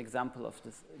an example of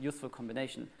this useful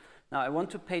combination. Now I want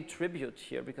to pay tribute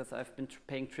here because I've been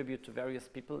paying tribute to various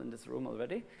people in this room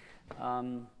already.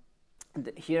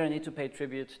 Here I need to pay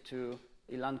tribute to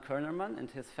Ilan Kernerman and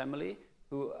his family,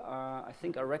 who I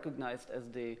think are recognized as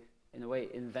the, in a way,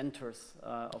 inventors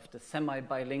of the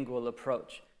semi-bilingual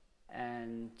approach.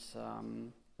 And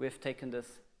we've taken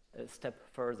this a step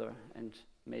further and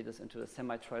made this into a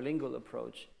semi-trilingual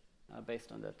approach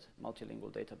based on that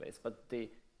multilingual database. But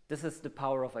this is the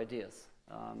power of ideas.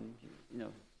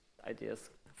 Ideas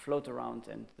float around,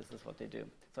 and this is what they do.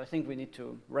 So I think we need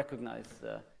to recognize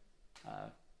the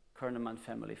Kernerman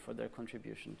family for their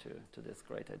contribution to this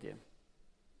great idea.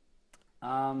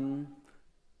 All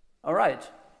right.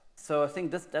 So I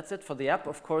think that's it for the app.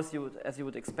 Of course, as you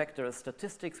would expect, there are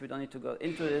statistics. We don't need to go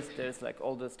into this. There's like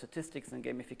all the statistics and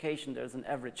gamification. There's an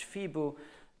average FIBU.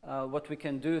 What we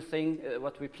can do,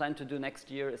 what we plan to do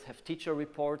next year is have teacher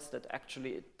reports that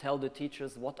actually tell the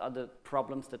teachers what are the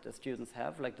problems that the students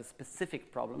have, like the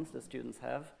specific problems the students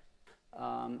have.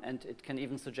 And it can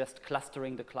even suggest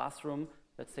clustering the classroom.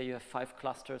 Let's say you have 5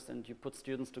 clusters and you put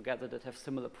students together that have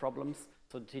similar problems,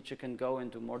 so the teacher can go and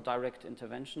do more direct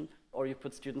intervention. Or you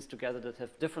put students together that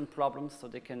have different problems so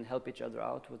they can help each other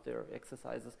out with their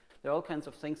exercises. There are all kinds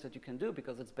of things that you can do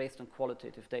because it's based on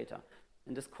qualitative data.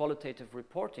 And this qualitative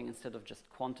reporting, instead of just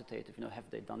quantitative, have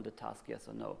they done the task, yes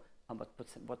or no?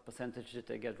 What percentage did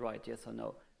they get right, yes or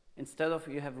no? Instead of,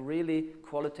 you have really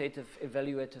qualitative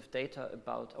evaluative data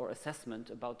about, or assessment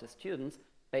about the students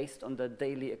based on the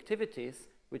daily activities,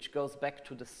 which goes back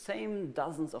to the same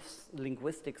dozens of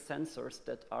linguistic sensors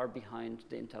that are behind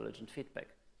the intelligent feedback.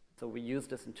 So we use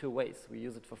this in 2 ways. We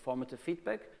use it for formative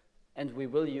feedback, and we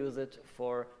will use it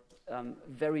for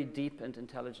very deep and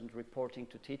intelligent reporting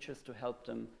to teachers to help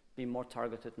them be more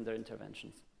targeted in their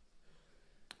interventions.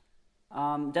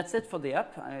 That's it for the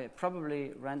app. I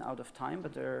probably ran out of time,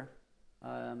 but there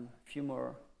are a few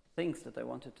more things that I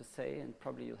wanted to say, and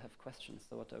probably you'll have questions.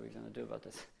 So what are we going to do about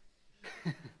this?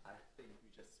 I think we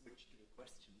just switch to the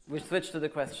questions. We switch to the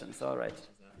questions, all right.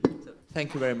 So,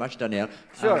 thank you very much, Daniel.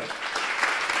 Sure.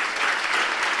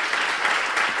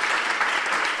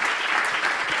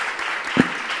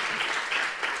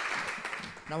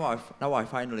 Now I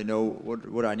finally know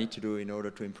what I need to do in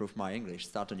order to improve my English,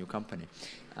 start a new company.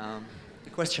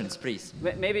 Questions, please.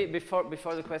 Maybe before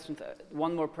the questions,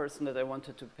 one more person that I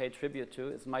wanted to pay tribute to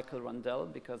is Michael Rundell,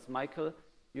 because Michael,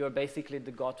 you are basically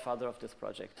the godfather of this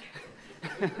project.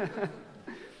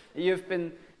 You've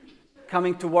been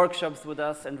coming to workshops with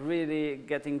us and really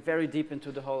getting very deep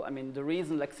into the whole, the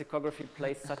reason lexicography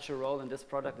plays such a role in this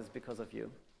product is because of you.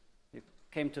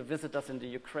 came to visit us in the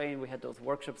Ukraine. We had those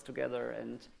workshops together,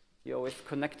 and you always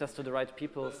connect us to the right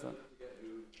people. So.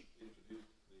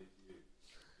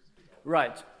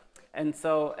 Right, and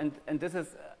so and this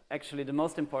is actually the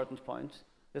most important point.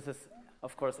 This is,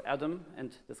 of course, Adam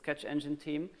and the Sketch Engine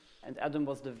team, and Adam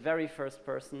was the very first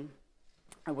person.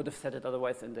 I would have said it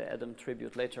otherwise in the Adam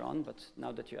tribute later on, but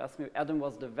now that you asked me, Adam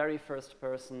was the very first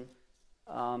person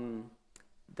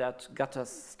that got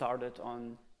us started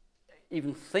on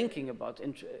even thinking about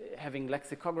having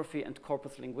lexicography and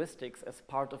corpus linguistics as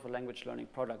part of a language learning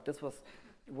product. This was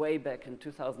way back in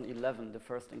 2011, the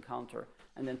first encounter.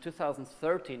 And in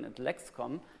 2013 at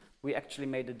LexCom, we actually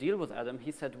made a deal with Adam.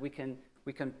 He said we can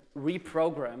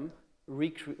reprogram,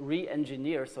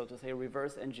 re-engineer, so to say,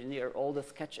 reverse engineer all the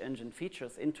Sketch Engine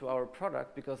features into our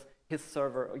product because his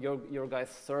server, your guy's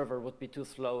server would be too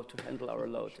slow to handle our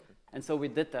load. And so we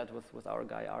did that with our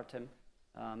guy Artem.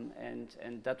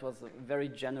 And that was a very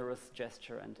generous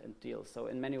gesture and deal. So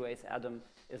in many ways, Adam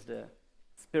is the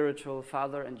spiritual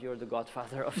father, and you're the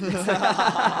godfather of this,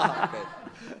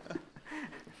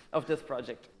 of this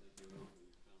project.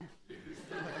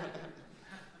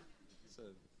 So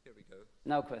here we go.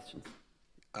 Now questions.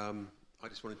 I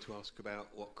just wanted to ask about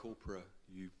what corpora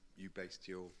you based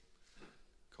your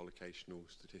collocational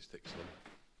statistics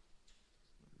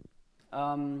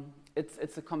on.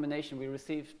 It's a combination. We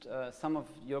received some of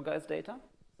your guys' data,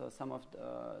 so some of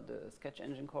the Sketch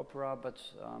Engine corpora, but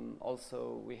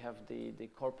also we have the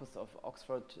corpus of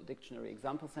Oxford Dictionary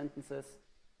example sentences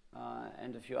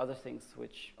and a few other things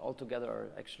which altogether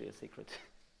are actually a secret.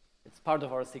 It's part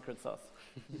of our secret sauce.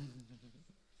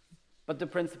 But the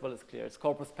principle is clear. It's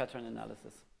corpus pattern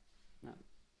analysis. Yeah.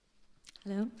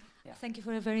 Hello. Yeah. Thank you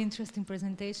for a very interesting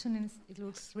presentation, and it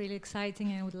looks really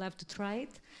exciting, and I would love to try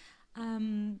it.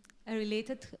 A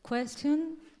related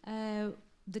question: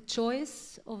 the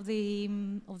choice of the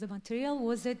material,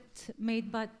 was it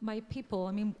made by people?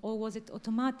 I mean, or was it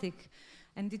automatic?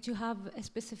 And did you have a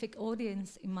specific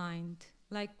audience in mind,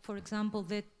 like, for example,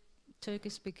 the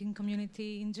Turkish-speaking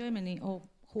community in Germany, or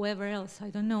whoever else? I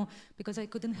don't know, because I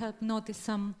couldn't help notice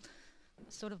some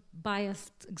sort of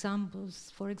biased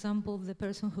examples. For example, the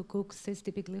person who cooks is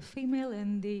typically a female,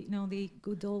 and the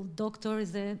good old doctor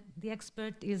is the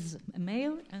expert is a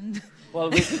male. And well,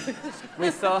 we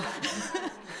saw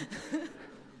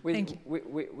Thank you.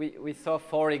 we saw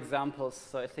 4 examples,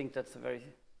 so I think that's a very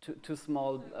too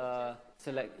small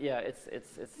select. Yeah,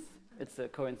 it's a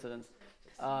coincidence.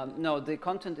 No, the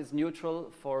content is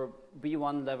neutral for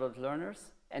B1 leveled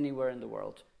learners anywhere in the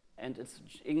world. And it's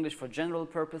English for general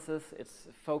purposes. It's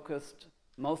focused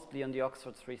mostly on the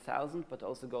Oxford 3000, but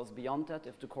also goes beyond that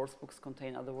if the course books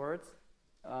contain other words.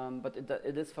 But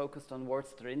it is focused on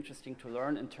words that are interesting to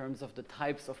learn in terms of the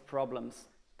types of problems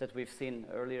that we've seen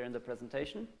earlier in the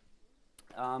presentation.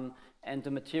 And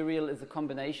the material is a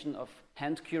combination of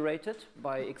hand-curated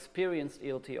by experienced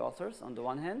ELT authors on the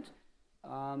one hand,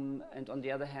 and on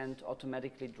the other hand,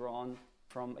 automatically drawn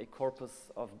from a corpus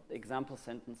of example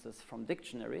sentences from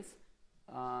dictionaries,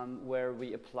 where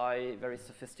we apply very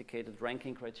sophisticated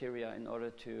ranking criteria in order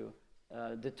to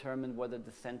determine whether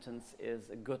the sentence is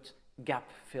a good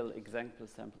gap-fill example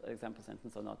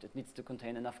sentence or not. It needs to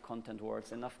contain enough content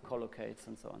words, enough collocates,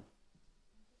 and so on.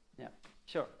 Yeah,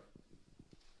 sure.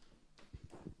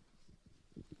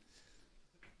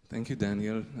 Thank you,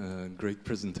 Daniel. Great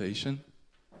presentation.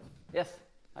 Yes,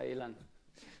 hi, Ilan.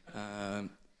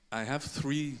 I have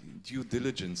 3 due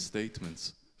diligence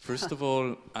statements. First of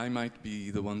all, I might be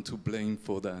the one to blame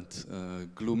for that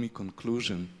gloomy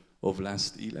conclusion of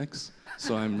last eLex,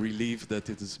 so I'm relieved that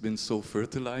it has been so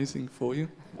fertilizing for you.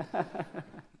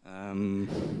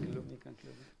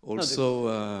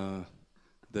 Also,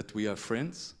 that we are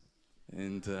friends,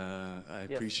 and I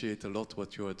appreciate a lot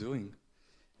what you are doing.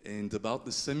 And about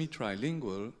the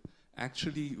semi-trilingual,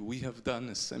 actually, we have done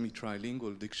a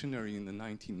semi-trilingual dictionary in the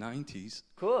 1990s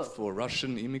for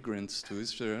Russian immigrants to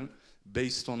Israel,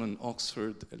 based on an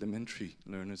Oxford elementary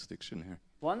learners dictionary.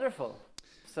 Wonderful.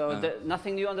 So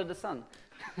nothing new under the sun.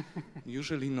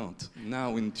 Usually not.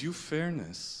 Now, in due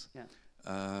fairness,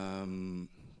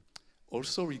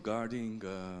 also regarding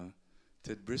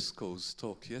Ted Briscoe's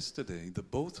talk yesterday, the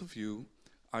both of you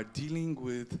are dealing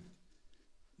with,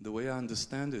 the way I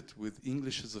understand it, with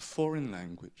English as a foreign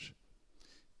language.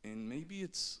 And maybe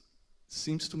it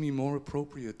seems to me more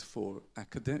appropriate for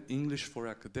English for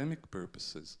academic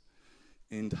purposes.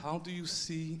 And how do you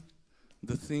see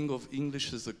the thing of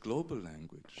English as a global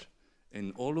language?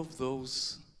 And all of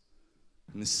those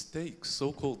mistakes,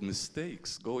 so-called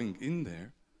mistakes, going in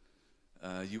there.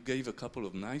 You gave a couple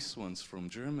of nice ones from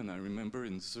German. I remember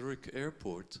in Zurich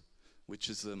airport, which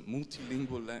is a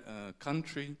multilingual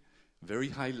country, very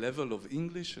high level of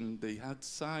English, and they had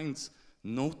signs,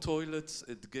 no toilets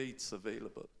at gates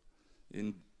available,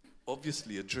 in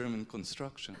obviously a German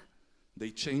construction. They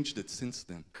changed it since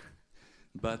then.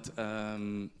 But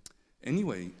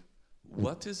anyway,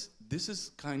 this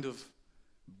is kind of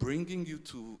bringing you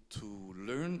to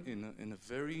learn in a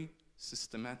very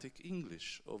systematic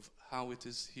English of how it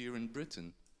is here in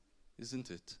Britain,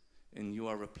 isn't it? And you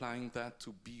are applying that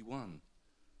to B1.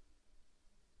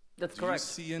 That's Do correct.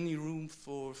 you see any room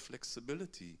for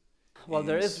flexibility? Well,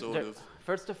 there is. Sort of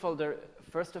First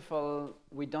of all,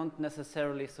 we don't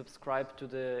necessarily subscribe to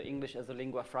the English as a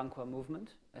lingua franca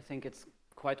movement. I think it's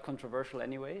quite controversial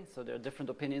anyway, so there are different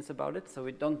opinions about it, so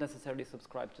we don't necessarily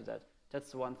subscribe to that.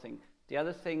 That's the one thing. The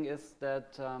other thing is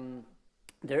that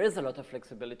there is a lot of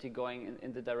flexibility going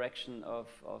in the direction of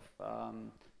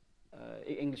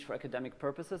English for academic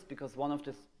purposes, because one of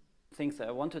the things that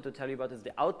I wanted to tell you about is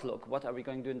the outlook. What are we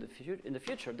going to do in the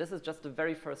future? This is just the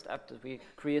very first app that we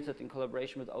created in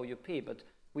collaboration with OUP, but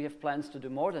we have plans to do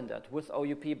more than that with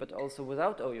OUP, but also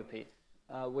without OUP,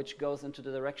 which goes into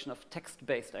the direction of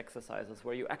text-based exercises,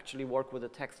 where you actually work with the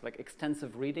text, like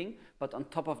extensive reading, but on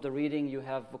top of the reading, you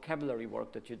have vocabulary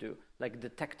work that you do, like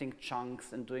detecting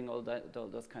chunks and doing all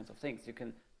those kinds of things. You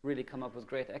can really come up with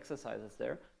great exercises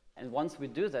there. And once we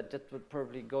do that, that would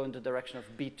probably go in the direction of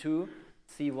B2,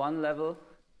 C1 level,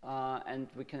 and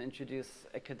we can introduce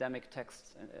academic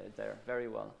texts there very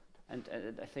well. And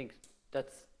I think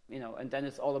that's, and then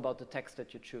it's all about the text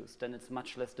that you choose. Then it's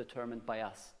much less determined by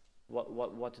us,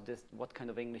 what kind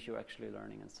of English you're actually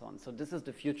learning and so on. So this is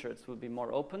the future. It will be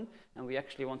more open, and we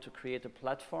actually want to create a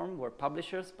platform where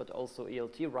publishers, but also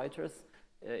ELT writers,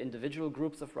 individual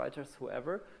groups of writers,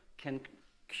 whoever, can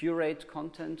curate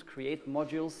content, create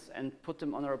modules, and put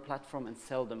them on our platform and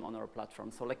sell them on our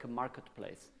platform. So like a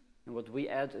marketplace. And what we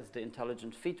add is the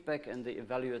intelligent feedback and the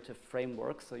evaluative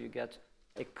framework, so you get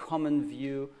a common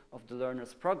view of the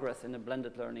learner's progress in a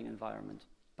blended learning environment.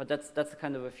 But that's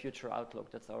kind of a future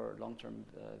outlook. That's our long-term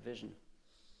vision.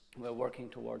 We're working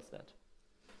towards that.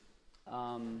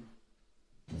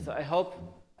 So I hope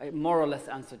I more or less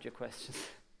answered your questions.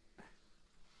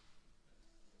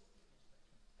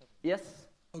 Yes?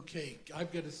 Okay, I'm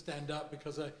going to stand up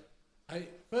because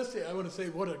firstly I want to say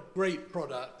what a great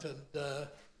product and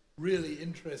really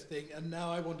interesting, and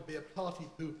now I want to be a party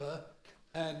pooper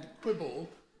and quibble.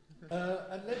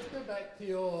 And let's go back to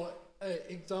your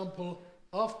example,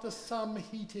 after some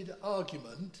heated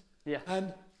argument. Yeah.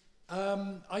 And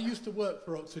I used to work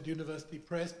for Oxford University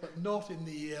Press, but not in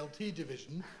the ELT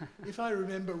division. If I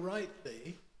remember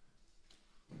rightly,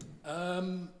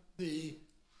 the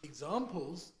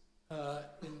examples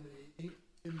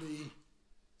in the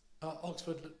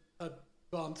Oxford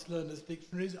Advanced Learners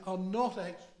Dictionaries are not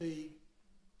actually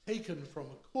taken from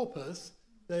a corpus.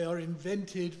 They are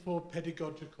invented for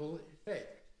pedagogical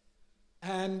effect.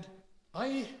 And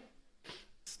I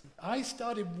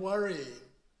started worrying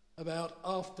about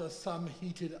after some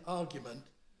heated argument,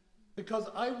 because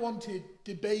I wanted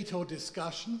debate or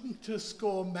discussion to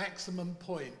score maximum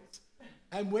points.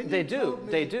 And when They do.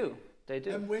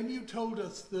 And when you told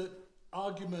us that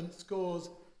argument scores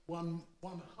one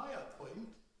higher point,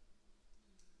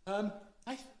 and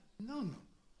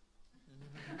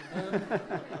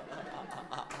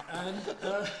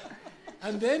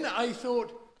then I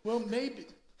thought, well, maybe,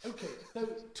 okay, so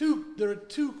there are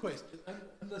two questions,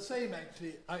 and the same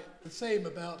actually, the same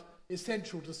about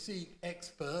essential to seek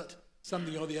expert,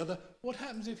 something or the other. What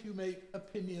happens if you make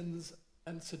opinions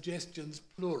and suggestions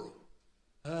plural?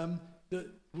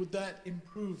 Would that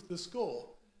improve the score?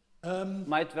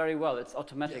 Might very well. It's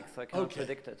automatic, so I cannot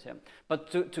predict it. Yeah.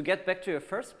 But to get back to your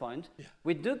first point,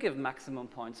 we do give maximum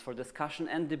points for discussion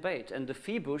and debate, and the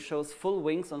FIBU shows full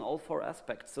wings on all four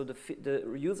aspects. So the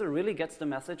user really gets the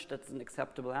message that's an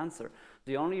acceptable answer.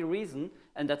 The only reason,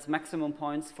 and that's maximum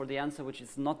points for the answer which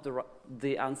is not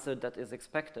the answer that is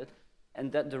expected,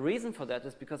 and that the reason for that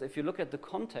is because if you look at the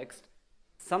context,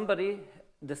 somebody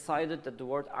decided that the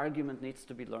word argument needs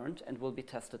to be learned and will be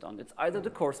tested on. It's either the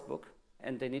course book,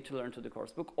 and they need to learn to the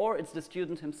course book, or it's the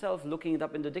student himself looking it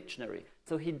up in the dictionary.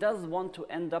 So he does want to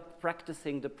end up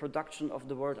practicing the production of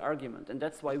the word argument, and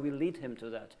that's why we lead him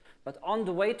to that. But on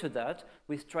the way to that,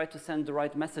 we try to send the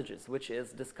right messages, which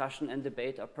is discussion and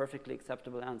debate are perfectly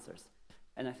acceptable answers.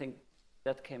 And I think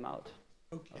that came out.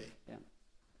 Okay. Yeah.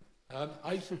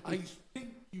 I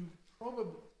think you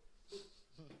probably...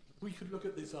 We could look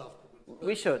at this afterwards.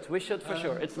 We should for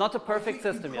sure. It's not a perfect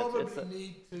system yet. You probably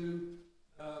need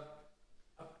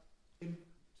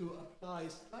to apply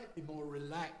slightly more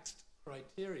relaxed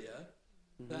criteria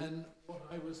than what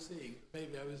I was seeing.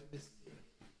 Maybe I was missing.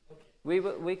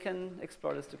 Okay. We can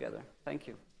explore this together. Thank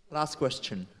you. Last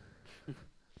question.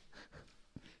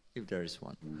 If there is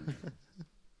one.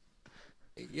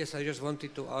 Yes, I just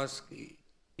wanted to ask,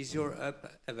 is your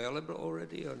app available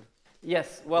already? Or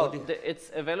Yes, well,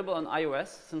 it's available on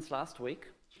iOS since last week.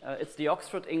 It's the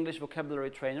Oxford English Vocabulary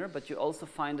Trainer, but you also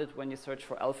find it when you search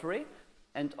for Alphery.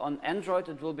 And on Android,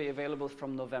 it will be available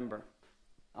from November.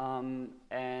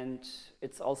 And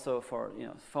it's also for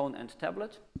phone and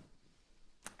tablet.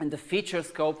 And the feature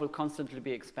scope will constantly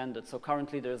be expanded. So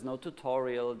currently there's no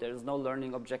tutorial, there's no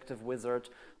learning objective wizard.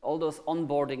 All those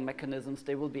onboarding mechanisms,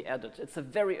 they will be added. It's a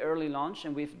very early launch,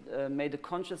 and we've made a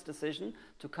conscious decision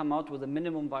to come out with a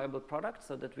minimum viable product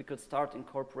so that we could start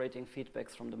incorporating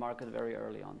feedbacks from the market very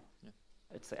early on. Yeah.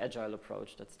 It's an agile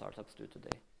approach that startups do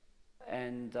today.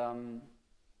 And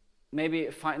maybe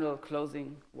a final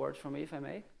closing word from me, if I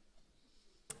may.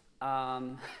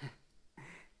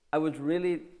 I would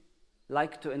really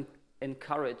like to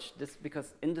encourage this,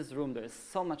 because in this room there is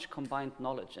so much combined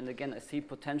knowledge, and again I see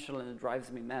potential, and it drives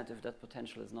me mad if that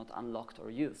potential is not unlocked or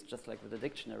used, just like with the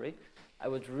dictionary. I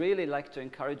would really like to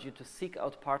encourage you to seek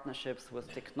out partnerships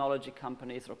with technology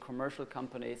companies or commercial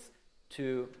companies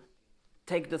to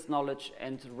take this knowledge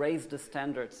and raise the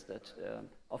standards that,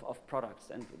 of products,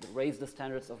 and raise the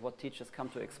standards of what teachers come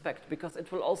to expect, because it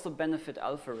will also benefit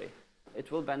Alphery.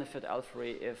 It will benefit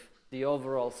Alphery if the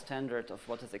overall standard of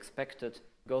what is expected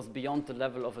goes beyond the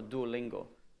level of a Duolingo,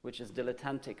 which is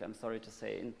dilettantic, I'm sorry to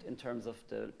say, in terms of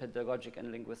the pedagogic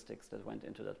and linguistics that went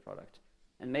into that product.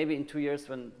 And maybe in 2 years,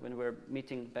 when we're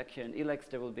meeting back here in eLex,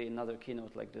 there will be another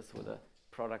keynote like this with a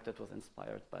product that was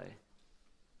inspired by...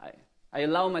 I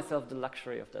allow myself the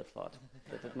luxury of that thought,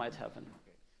 that it might happen.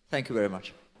 Thank you very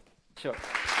much. Sure.